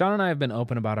 Sean and I have been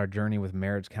open about our journey with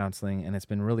marriage counseling, and it's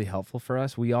been really helpful for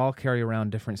us. We all carry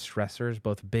around different stressors,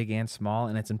 both big and small,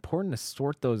 and it's important to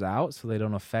sort those out so they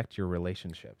don't affect your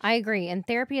relationships. I agree. And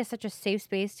therapy is such a safe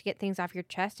space to get things off your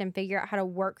chest and figure out how to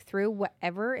work through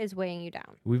whatever is weighing you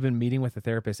down. We've been meeting with a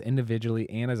therapist individually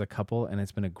and as a couple, and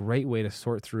it's been a great way to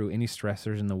sort through any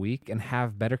stressors in the week and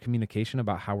have better communication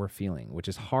about how we're feeling, which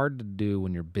is hard to do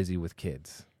when you're busy with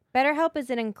kids. BetterHelp is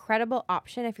an incredible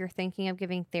option if you're thinking of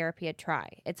giving therapy a try.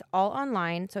 It's all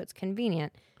online, so it's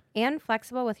convenient and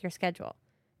flexible with your schedule.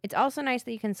 It's also nice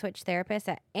that you can switch therapists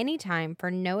at any time for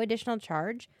no additional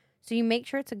charge, so you make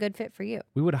sure it's a good fit for you.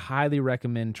 We would highly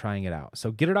recommend trying it out.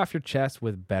 So get it off your chest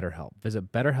with BetterHelp.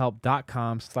 Visit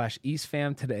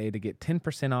betterhelp.com/EastFam today to get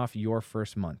 10% off your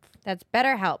first month. That's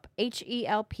BetterHelp,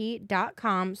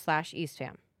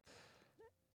 HELP.com/EastFam.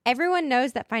 Everyone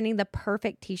knows that finding the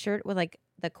perfect t-shirt with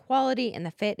the quality and the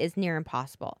fit is near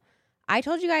impossible. I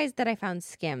told you guys that I found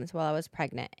Skims while I was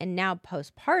pregnant, and now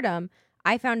postpartum,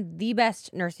 I found the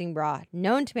best nursing bra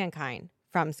known to mankind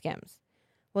from Skims.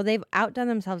 Well, they've outdone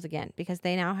themselves again because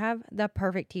they now have the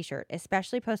perfect t-shirt,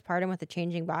 especially postpartum with a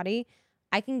changing body.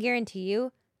 I can guarantee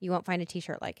you won't find a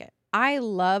t-shirt like it. I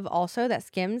love also that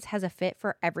Skims has a fit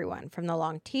for everyone, from the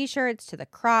long t-shirts to the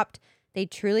cropped. They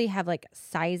truly have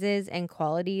sizes and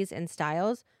qualities and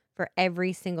styles for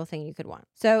every single thing you could want.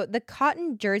 So the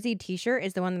cotton jersey t-shirt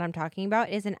is the one that I'm talking about.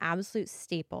 It is an absolute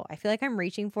staple. I feel like I'm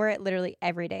reaching for it literally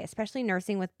every day, especially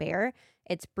nursing with Bear.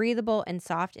 It's breathable and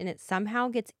soft, and it somehow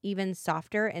gets even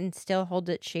softer and still holds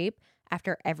its shape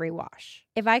after every wash.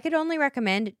 If I could only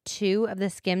recommend 2 of the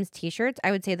Skims t-shirts,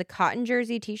 I would say the cotton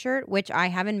jersey t-shirt, which I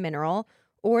have in mineral,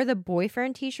 or the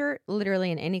boyfriend t-shirt,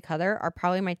 literally in any color, are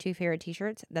probably my 2 favorite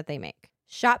t-shirts that they make.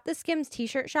 Shop the Skims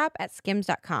t-shirt shop at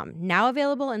skims.com. Now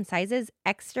available in sizes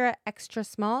extra, extra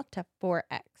small to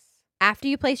 4X. After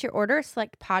you place your order,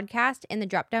 select podcast in the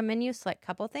drop-down menu, select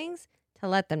couple things to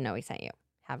let them know we sent you.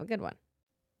 Have a good one.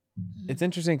 It's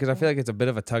interesting because I feel like it's a bit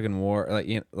of a tug and war.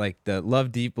 Like the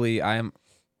love deeply, in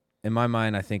my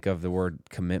mind, I think of the word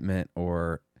commitment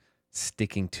or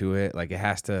sticking to it. Like it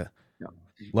has to,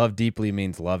 love deeply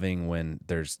means loving when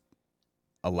there's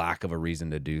a lack of a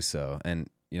reason to do so. And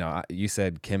you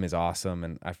said Kim is awesome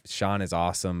and Sean is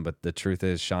awesome, but the truth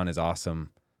is Sean is awesome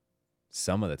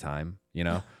some of the time,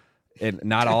 and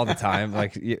not all the time.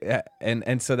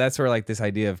 And so that's where this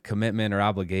idea of commitment or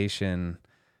obligation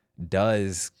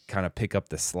does kind of pick up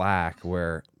the slack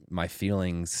where my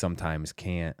feelings sometimes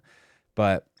can't.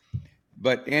 But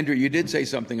Andrew, you did say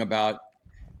something about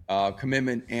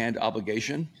commitment and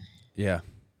obligation. Yeah.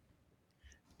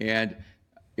 And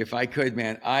if I could,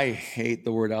 man, I hate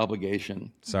the word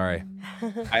obligation. Sorry.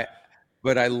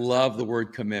 But I love the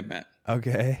word commitment.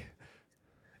 Okay.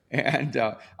 And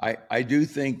I do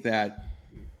think that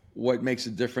what makes a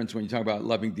difference when you talk about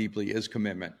loving deeply is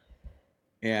commitment.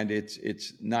 And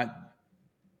it's not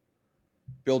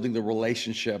building the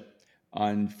relationship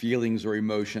on feelings or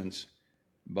emotions,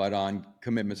 but on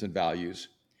commitments and values.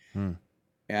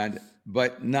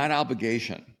 But not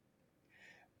obligation.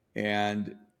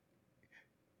 And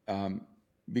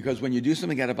because when you do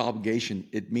something out of obligation,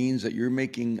 it means that you're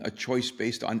making a choice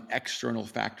based on external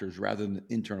factors rather than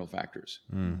internal factors.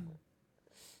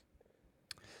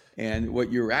 And what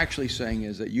you're actually saying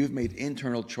is that you've made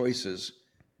internal choices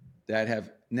that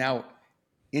have now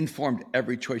informed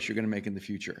every choice you're going to make in the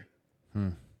future.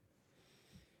 And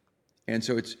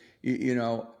so it's,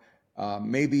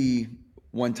 maybe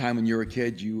one time when you were a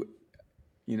kid, you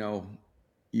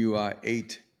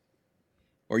ate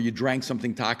or you drank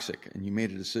something toxic and you made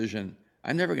a decision,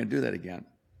 I'm never going to do that again.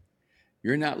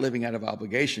 You're not living out of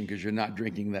obligation because you're not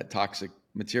drinking that toxic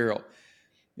material.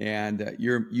 And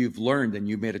you've learned and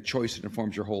you've made a choice that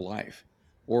informs your whole life.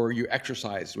 Or you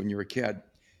exercised when you were a kid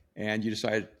and you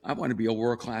decided, I want to be a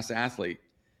world-class athlete.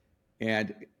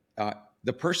 And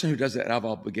the person who does that out of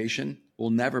obligation will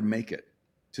never make it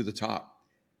to the top.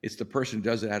 It's the person who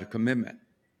does it out of commitment.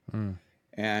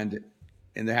 And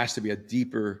there has to be a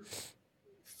deeper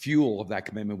fuel of that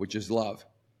commitment, which is love.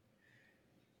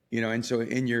 And so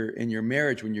in your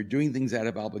marriage, when you're doing things out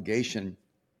of obligation,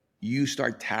 you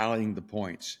start tallying the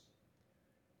points.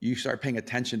 You start paying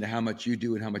attention to how much you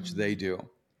do and how much they do.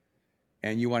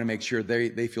 And you want to make sure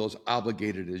they feel as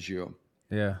obligated as you.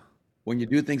 Yeah. When you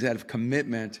do things out of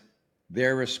commitment,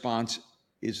 their response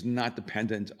is not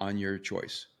dependent on your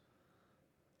choice.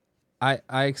 I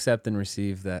accept and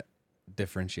receive that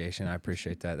differentiation. I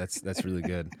appreciate that. That's really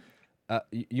good.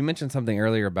 You mentioned something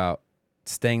earlier about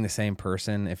staying the same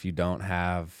person if you don't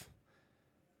have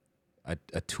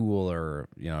a tool or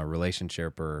a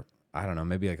relationship or I don't know,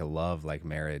 maybe like a love like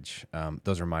marriage.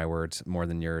 Those are my words more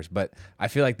than yours. But I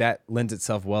feel like that lends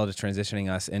itself well to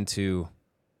transitioning us into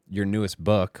your newest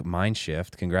book, Mind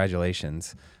Shift.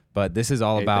 Congratulations. But this is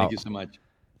all about. Thank you so much.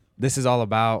 This is all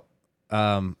about,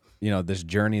 this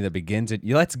journey that begins at.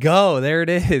 Let's go. There it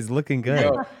is. Looking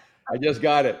good. I just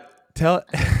got it.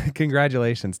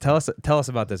 Congratulations. Tell us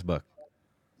about this book.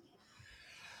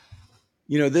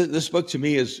 This book to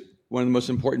me is one of the most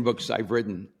important books I've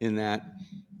written, in that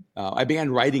I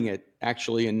began writing it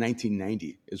actually in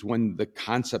 1990 is when the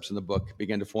concepts in the book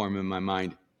began to form in my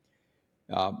mind.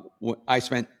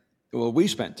 We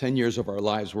spent 10 years of our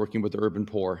lives working with the urban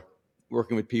poor,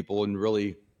 working with people in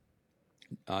really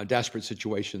desperate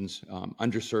situations,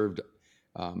 underserved,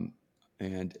 and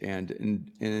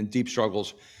in deep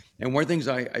struggles. And one of the things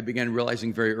I began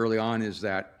realizing very early on is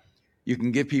that you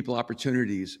can give people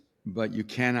opportunities, but you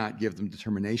cannot give them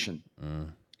determination.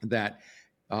 That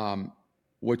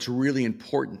what's really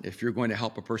important if you're going to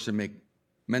help a person make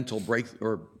mental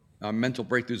breakthroughs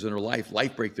in their life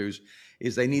breakthroughs,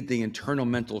 is they need the internal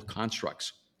mental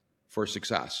constructs for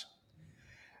success.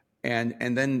 And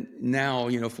then now,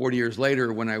 40 years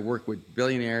later, when I work with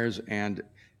billionaires and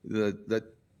the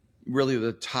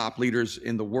top leaders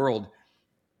in the world,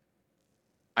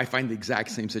 I find the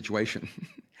exact same situation.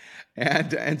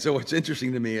 And so what's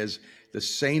interesting to me is the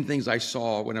same things I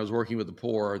saw when I was working with the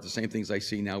poor are the same things I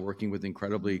see now working with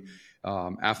incredibly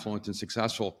affluent and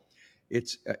successful.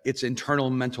 It's internal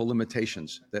mental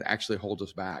limitations that actually hold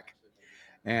us back.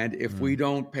 And if we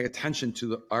don't pay attention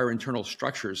to our internal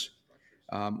structures,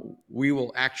 we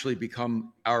will actually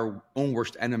become our own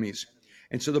worst enemies.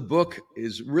 And so the book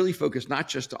is really focused not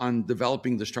just on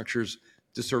developing the structures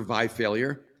to survive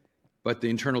failure, but the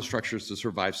internal structures to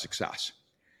survive success.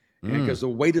 Because the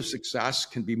weight of success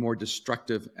can be more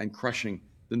destructive and crushing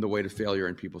than the weight of failure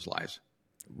in people's lives.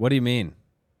 What do you mean?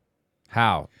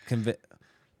 How?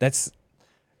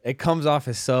 It comes off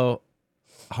as so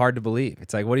hard to believe.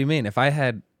 It's like, what do you mean? If I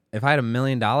had $1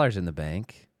 million in the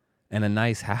bank and a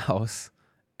nice house,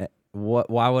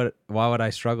 why would I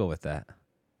struggle with that?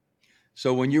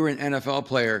 So when you were an NFL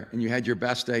player and you had your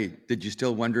best day, did you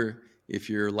still wonder if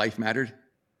your life mattered?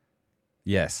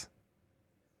 Yes.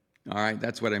 All right,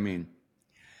 that's what I mean.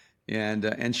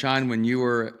 And Sean, when you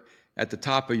were at the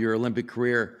top of your Olympic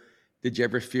career, did you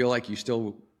ever feel like you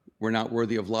still were not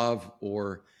worthy of love,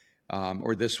 or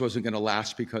this wasn't going to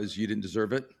last because you didn't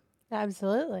deserve it?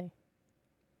 Absolutely.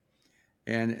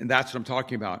 And that's what I'm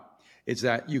talking about. It's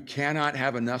that you cannot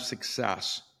have enough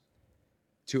success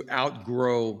to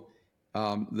outgrow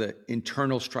the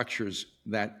internal structures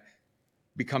that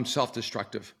become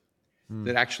self-destructive,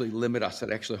 that actually limit us,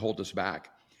 that actually hold us back.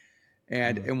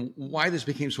 And why this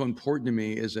became so important to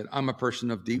me is that I'm a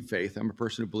person of deep faith. I'm a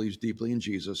person who believes deeply in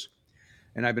Jesus.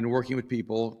 And we've been working with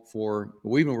people for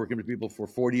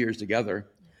 40 years together.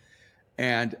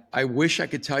 And I wish I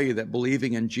could tell you that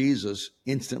believing in Jesus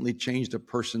instantly changed a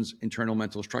person's internal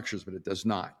mental structures, but it does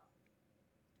not.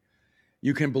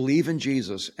 You can believe in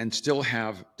Jesus and still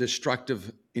have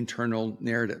destructive internal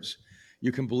narratives.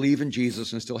 You can believe in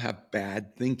Jesus and still have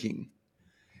bad thinking.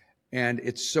 And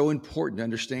it's so important to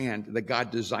understand that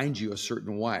God designed you a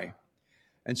certain way.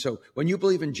 And so when you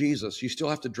believe in Jesus, you still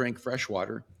have to drink fresh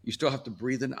water, you still have to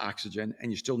breathe in oxygen,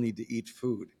 and you still need to eat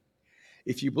food.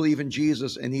 If you believe in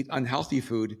Jesus and eat unhealthy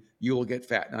food, you will get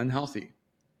fat and unhealthy.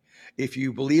 If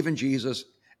you believe in Jesus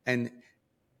and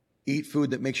eat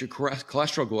food that makes your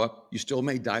cholesterol go up, you still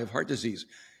may die of heart disease.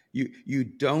 You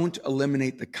don't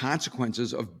eliminate the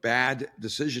consequences of bad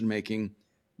decision-making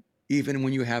even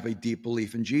when you have a deep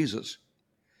belief in Jesus.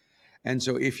 And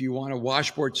so if you want a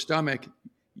washboard stomach,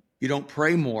 you don't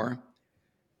pray more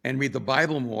and read the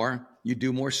Bible more, you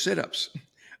do more sit-ups,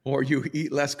 or you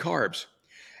eat less carbs.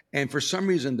 And for some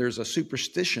reason, there's a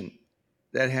superstition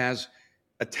that has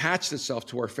attached itself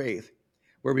to our faith,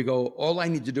 where we go, all I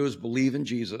need to do is believe in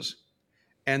Jesus,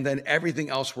 and then everything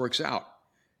else works out.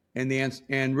 And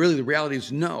really the reality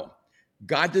is no.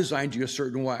 God designed you a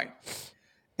certain way.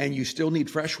 And you still need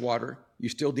fresh water, you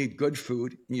still need good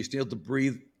food, and you still need to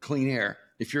breathe clean air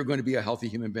if you're going to be a healthy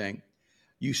human being.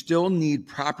 You still need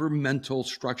proper mental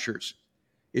structures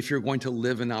if you're going to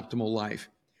live an optimal life.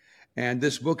 And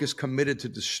this book is committed to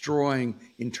destroying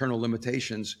internal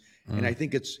limitations. And I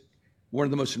think it's one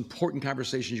of the most important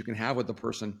conversations you can have with a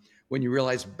person when you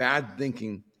realize bad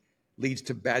thinking leads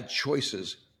to bad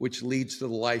choices, which leads to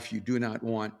the life you do not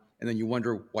want. And then you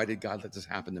wonder, why did God let this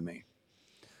happen to me?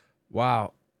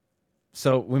 Wow.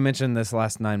 So we mentioned this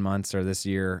last 9 months or this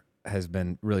year has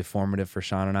been really formative for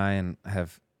Sean and I, and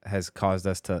has caused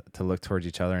us to look towards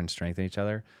each other and strengthen each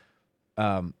other.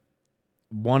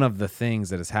 One of the things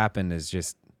that has happened is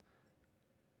just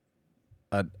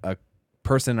a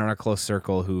person in our close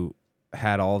circle who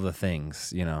had all the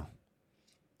things,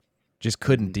 just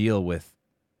couldn't deal with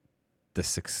the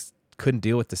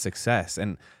success.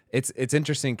 And it's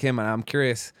interesting, Kim, and I'm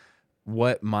curious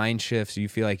what mind shifts you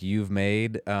feel like you've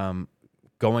made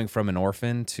going from an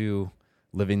orphan to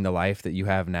living the life that you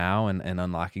have now and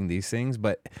unlocking these things.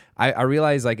 But I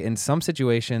realize, like, in some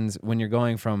situations when you're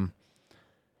going from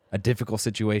a difficult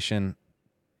situation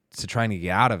to trying to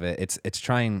get out of it, it's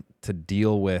trying to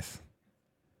deal with,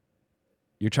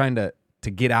 you're trying to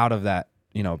get out of that,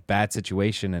 bad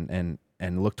situation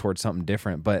and look towards something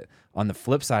different. But on the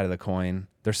flip side of the coin,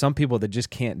 there's some people that just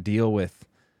can't deal with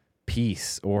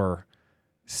peace or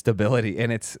stability.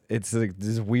 And it's like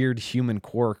this weird human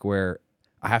quirk where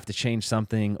I have to change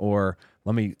something, or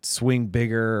let me swing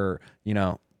bigger,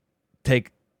 or,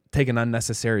 take an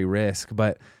unnecessary risk.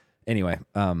 But anyway,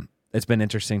 it's been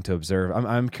interesting to observe.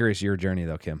 I'm curious your journey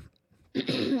though, Kim.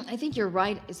 I think you're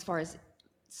right as far as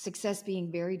success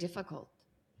being very difficult,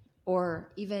 or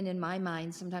even in my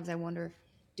mind, sometimes I wonder,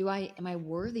 am I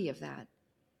worthy of that?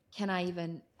 Can I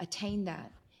even attain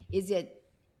that? Is it,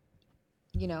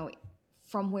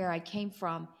 from where I came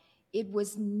from, it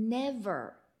was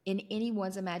never in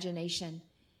anyone's imagination.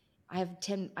 I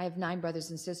have 9 brothers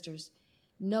and sisters.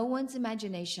 No one's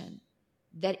imagination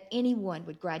that anyone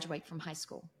would graduate from high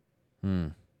school.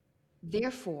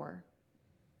 Therefore,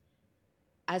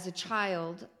 as a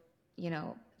child,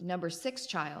 number 6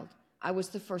 child, I was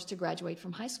the first to graduate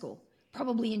from high school,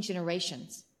 probably in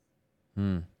generations.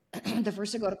 The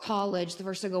first to go to college, the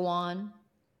first to go on.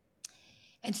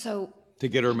 And so to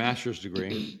get her master's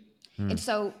degree. And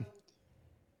so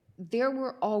there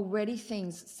were already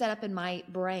things set up in my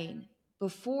brain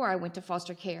before I went to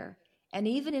foster care. And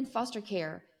even in foster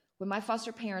care, when my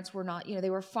foster parents were not, they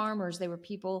were farmers, they were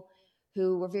people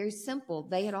who were very simple.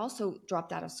 They had also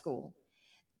dropped out of school.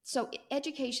 So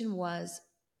education was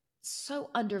so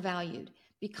undervalued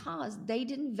because they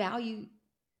didn't value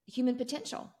human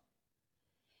potential.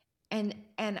 And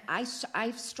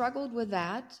I've struggled with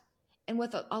that and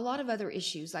with a lot of other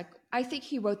issues. Like, I think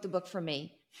he wrote the book for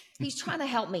me. He's trying to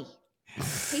help me.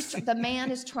 The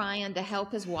man is trying to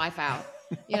help his wife out,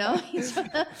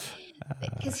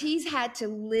 because he's had to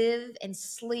live and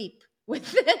sleep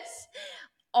with this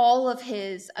all of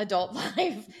his adult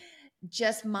life.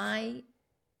 Just the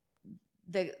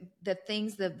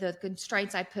things, the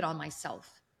constraints I put on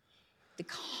myself, the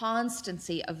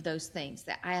constancy of those things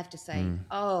that I have to say,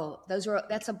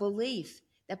 that's a belief.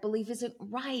 That belief isn't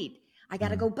right. I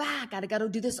got to go back. I got to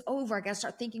do this over. I got to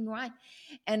start thinking right.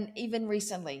 And even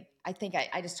recently, I think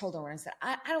I just told her, and I said,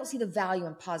 I don't see the value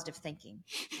in positive thinking.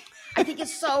 I think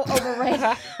it's so overrated.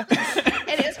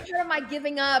 And it's part of my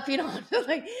giving up,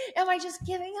 like, am I just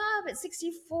giving up at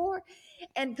 64?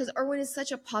 And because Erwin is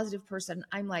such a positive person,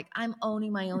 I'm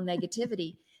owning my own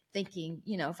negativity, thinking,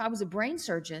 if I was a brain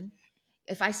surgeon,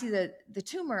 if I see the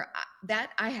tumor,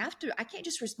 I can't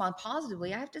just respond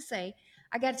positively. I have to say,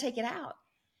 I got to take it out.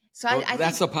 So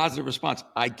that's a positive response.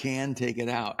 I can take it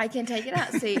out. I can take it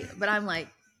out. See, but I'm like,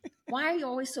 why are you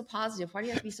always so positive? Why do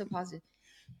you have to be so positive?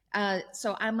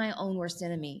 So I'm my own worst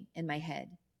enemy in my head,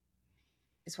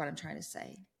 is what I'm trying to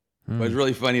say. What's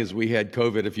really funny is we had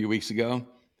COVID a few weeks ago,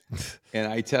 and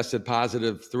I tested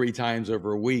positive 3 times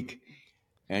over a week.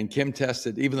 And Kim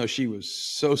tested, even though she was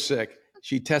so sick,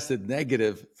 she tested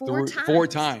negative 4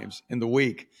 times in the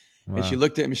week. Wow. And she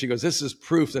looked at me, she goes, this is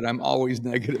proof that I'm always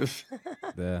negative.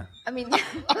 Yeah. I mean,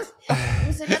 it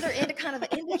was another kind of an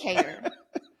indicator.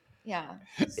 Yeah.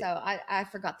 So I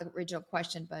forgot the original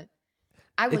question, but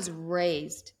I was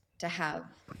raised to have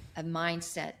a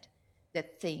mindset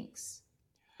that thinks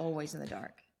always in the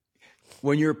dark.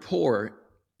 When you're poor,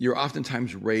 you're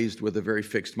oftentimes raised with a very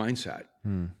fixed mindset.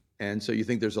 And so you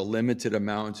think there's a limited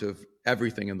amount of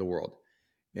everything in the world,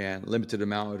 and limited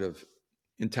amount of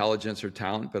intelligence or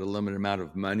talent, but a limited amount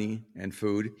of money and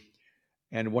food.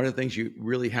 And one of the things you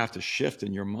really have to shift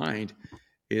in your mind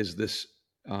is this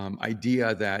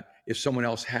idea that if someone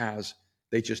else has,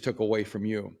 they just took away from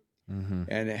you.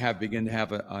 And begin to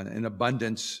have an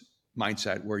abundance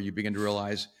mindset where you begin to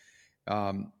realize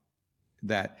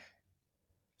that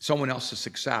someone else's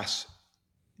success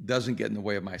doesn't get in the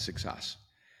way of my success.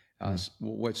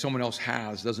 What someone else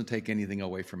has doesn't take anything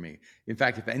away from me. In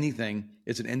fact, if anything,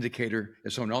 it's an indicator.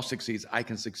 If someone else succeeds, I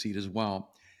can succeed as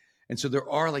well. And so there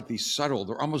are like these subtle,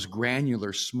 they're almost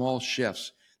granular, small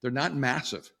shifts. They're not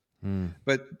massive,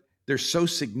 but they're so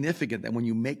significant that when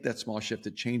you make that small shift,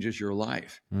 it changes your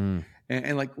life.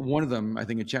 And like one of them, I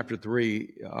think in chapter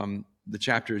 3, the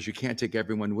chapter is you can't take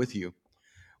everyone with you.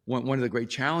 One of the great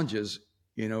challenges,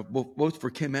 both for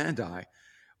Kim and I,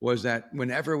 was that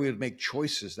whenever we would make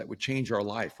choices that would change our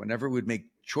life, whenever we would make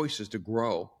choices to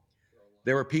grow,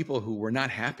 there were people who were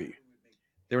not happy.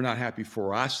 They were not happy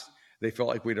for us. They felt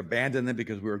like we'd abandon them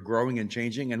because we were growing and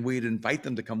changing, and we'd invite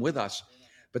them to come with us.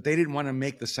 But they didn't want to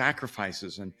make the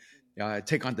sacrifices and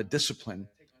take on the discipline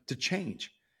to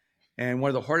change. And one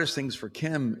of the hardest things for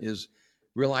Kim is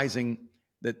realizing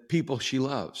that people she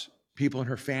loves, people in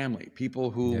her family, people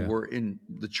who were in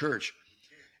the church,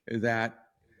 that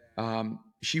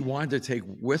she wanted to take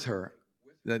with her,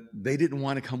 that they didn't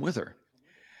want to come with her.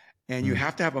 And you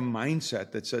have to have a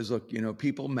mindset that says, look,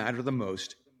 people matter the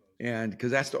most. And because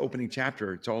that's the opening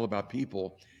chapter, it's all about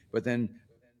people. But then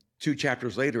 2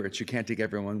 chapters later, it's you can't take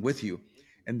everyone with you.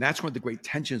 And that's one of the great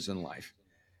tensions in life,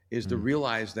 is to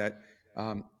realize that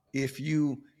if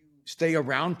you stay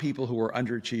around people who are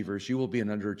underachievers, you will be an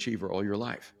underachiever all your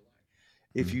life.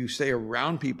 If you stay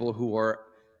around people who are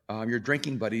your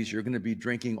drinking buddies, you're going to be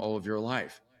drinking all of your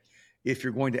life. If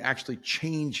you're going to actually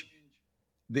change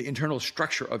the internal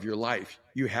structure of your life,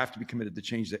 you have to be committed to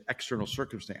change the external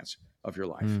circumstance of your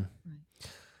life.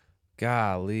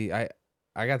 Golly, I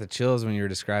got the chills when you were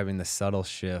describing the subtle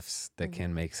shifts that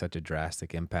can make such a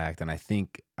drastic impact. And I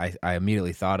think I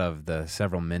immediately thought of the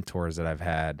several mentors that I've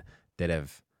had that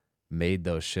have made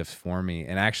those shifts for me.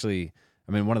 And actually,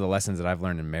 I mean, one of the lessons that I've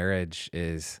learned in marriage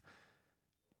is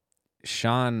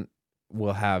Sean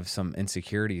will have some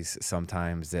insecurities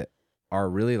sometimes that are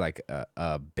really like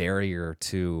a barrier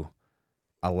to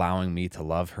allowing me to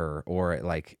love her, or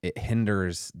it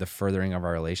hinders the furthering of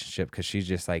our relationship, because she's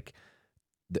just like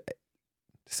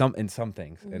some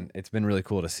things. And it's been really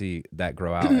cool to see that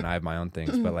grow out, and I have my own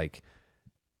things, but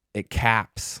it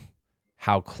caps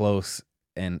how close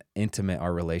and intimate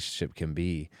our relationship can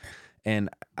be. And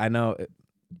I know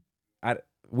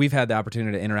we've had the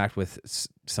opportunity to interact with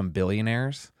some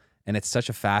billionaires, and it's such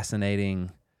a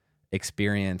fascinating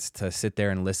experience to sit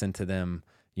there and listen to them,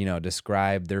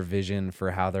 describe their vision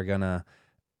for how they're going to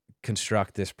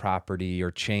construct this property or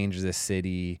change this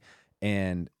city.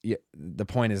 And the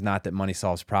point is not that money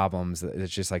solves problems.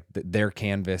 It's just like their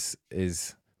canvas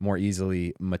is more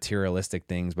easily materialistic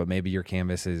things, but maybe your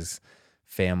canvas is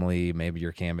family, maybe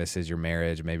your canvas is your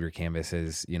marriage, maybe your canvas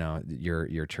is,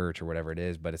 your church or whatever it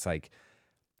is. But it's like,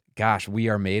 gosh, we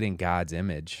are made in God's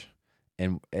image.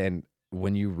 And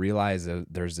when you realize that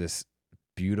there's this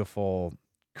beautiful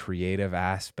creative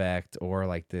aspect, or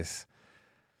like this,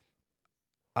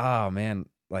 oh man,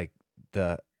 like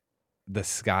the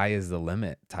sky is the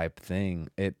limit type thing.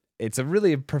 It's a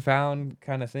really profound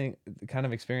kind of thing, kind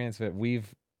of experience that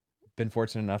we've been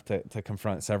fortunate enough to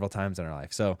confront several times in our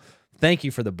life. So thank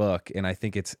you for the book. And I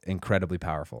think it's incredibly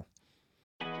powerful.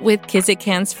 With Kizik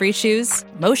hands-free shoes,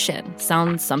 motion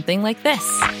sounds something like this.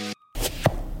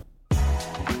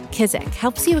 Kizik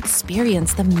helps you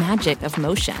experience the magic of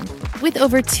motion. With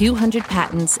over 200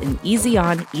 patents and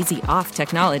easy-on, easy-off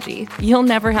technology, you'll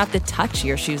never have to touch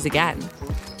your shoes again.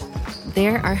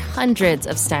 There are hundreds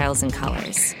of styles and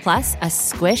colors, plus a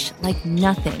squish like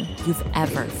nothing you've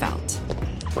ever felt.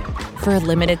 For a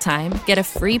limited time, get a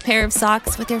free pair of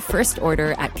socks with your first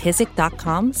order at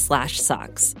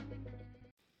kizik.com/socks.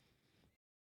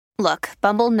 Look,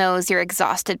 Bumble knows you're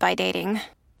exhausted by dating.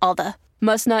 All the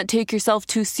must not take yourself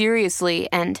too seriously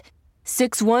and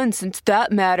 6'1" since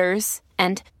that matters.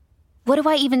 And what do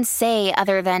I even say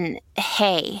other than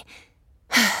hey?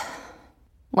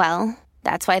 Well,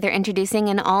 that's why they're introducing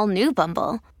an all-new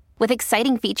Bumble with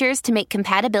exciting features to make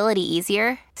compatibility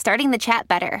easier, starting the chat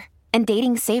better, and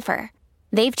dating safer.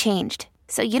 They've changed,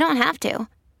 so you don't have to.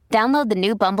 Download the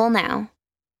new Bumble now.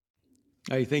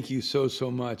 Hey, thank you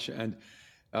so much. And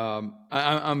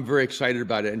I'm very excited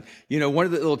about it. And, one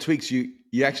of the little tweaks, you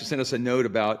actually sent us a note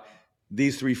about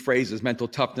these 3 phrases: mental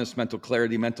toughness, mental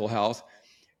clarity, mental health.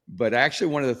 But I actually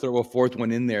wanted to throw a 4th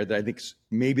one in there that I think is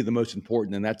maybe the most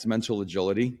important, and that's mental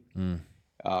agility.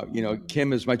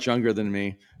 Kim is much younger than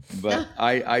me, but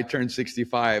I turned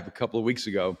 65 a couple of weeks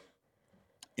ago,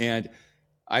 and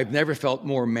I've never felt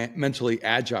more mentally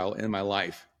agile in my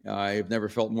life. I've never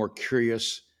felt more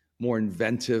curious, more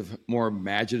inventive, more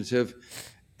imaginative.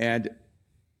 And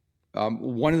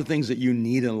one of the things that you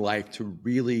need in life to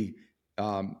really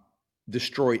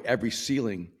destroy every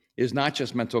ceiling is not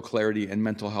just mental clarity and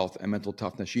mental health and mental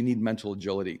toughness. You need mental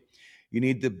agility. You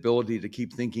need the ability to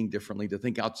keep thinking differently, to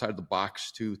think outside the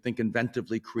box, to think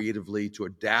inventively, creatively, to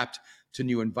adapt to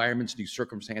new environments, new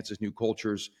circumstances, new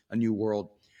cultures, a new world.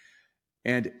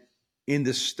 And in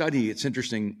this study, it's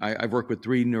interesting. I've worked with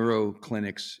 3 neuro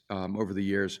clinics over the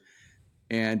years.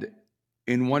 And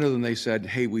in one of them, they said,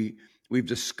 hey, we've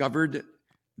discovered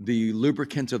the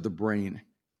lubricant of the brain,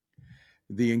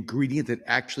 the ingredient that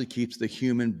actually keeps the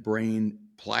human brain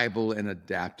pliable, and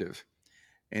adaptive.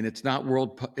 And it's not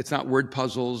word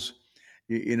puzzles.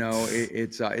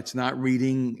 It's not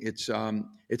reading.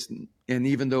 And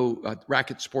even though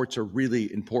racket sports are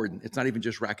really important, it's not even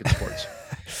just racket sports.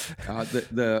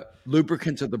 The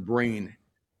lubricant of the brain,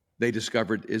 they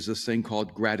discovered, is this thing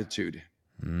called gratitude.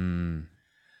 And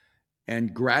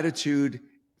gratitude,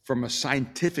 from a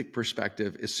scientific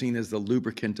perspective, is seen as the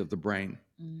lubricant of the brain.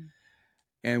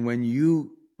 And when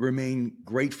you remain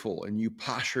grateful and you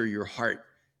posture your heart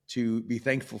to be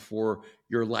thankful for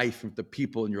your life and the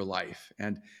people in your life.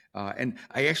 And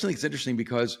I actually think it's interesting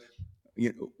because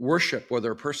worship,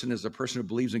 whether a person is a person who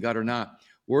believes in God or not,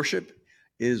 worship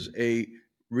is a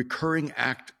recurring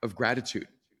act of gratitude.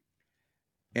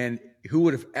 And who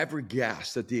would have ever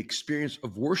guessed that the experience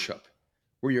of worship,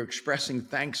 where you're expressing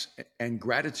thanks and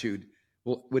gratitude,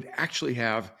 would actually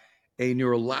have a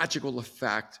neurological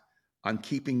effect on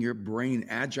keeping your brain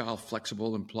agile,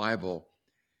 flexible, and pliable,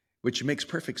 which makes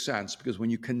perfect sense because when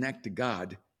you connect to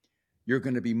God, you're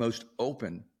going to be most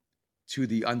open to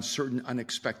the uncertain,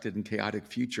 unexpected, and chaotic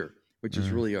future, which is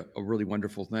really a really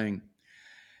wonderful thing.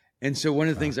 And so one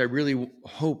of the things I really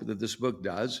hope that this book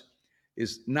does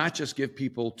is not just give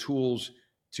people tools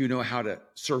to know how to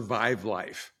survive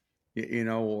life,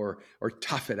 or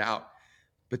tough it out,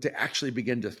 but to actually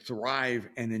begin to thrive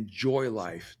and enjoy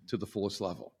life to the fullest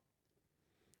level.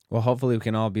 Well, hopefully we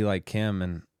can all be like Kim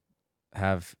and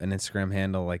have an Instagram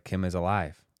handle like Kim is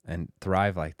alive and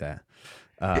thrive like that.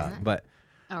 But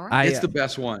all right. It's the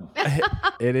best one.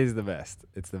 It is the best.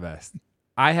 It's the best.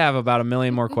 I have about 1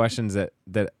 million more questions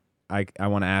that I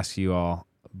want to ask you all,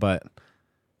 but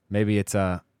maybe it's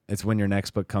when your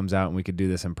next book comes out and we could do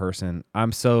this in person.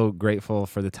 I'm so grateful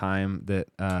for the time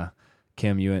that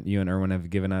Kim, you and Erwin have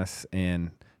given us,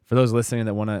 and for those listening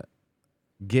that want to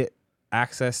get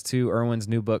access to Erwin's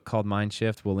new book called Mind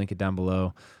Shift, we'll link it down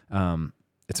below.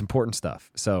 It's important stuff.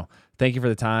 So thank you for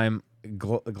the time.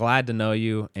 Glad to know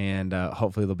you, and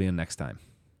hopefully there'll be a next time.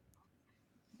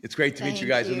 It's great to meet you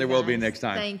guys, and there will be next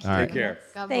time. Thank you. All right. Take care.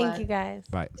 God Thank bless. you, guys.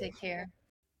 Bye. Take care.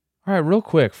 All right, real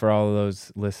quick for all of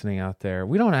those listening out there,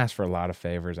 we don't ask for a lot of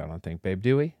favors, I don't think, babe,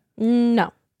 do we?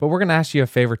 No. But we're going to ask you a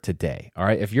favor today, all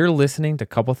right? If you're listening to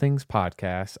Couple Things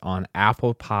Podcast on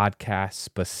Apple Podcasts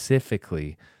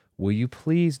specifically, will you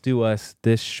please do us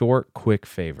this short, quick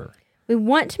favor? We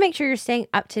want to make sure you're staying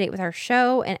up to date with our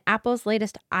show, and Apple's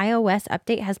latest iOS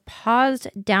update has paused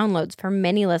downloads for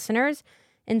many listeners,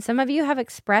 and some of you have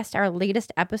expressed our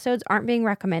latest episodes aren't being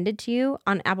recommended to you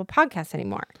on Apple Podcasts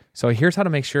anymore. So here's how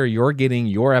to make sure you're getting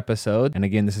your episode. And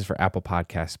again, this is for Apple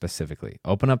Podcasts specifically.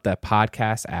 Open up that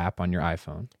podcast app on your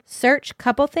iPhone. Search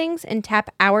Couple Things and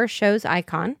tap our show's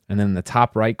icon. And then in the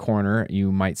top right corner,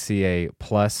 you might see a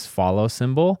plus follow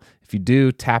symbol. If you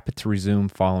do, tap it to resume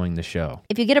following the show.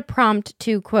 If you get a prompt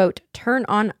to, quote, turn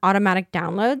on automatic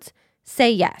downloads,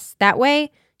 say yes. That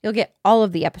way, you'll get all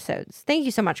of the episodes. Thank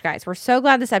you so much, guys. We're so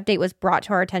glad this update was brought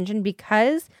to our attention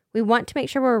because we want to make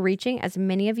sure we're reaching as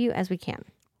many of you as we can.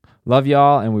 Love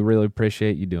y'all, and we really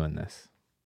appreciate you doing this.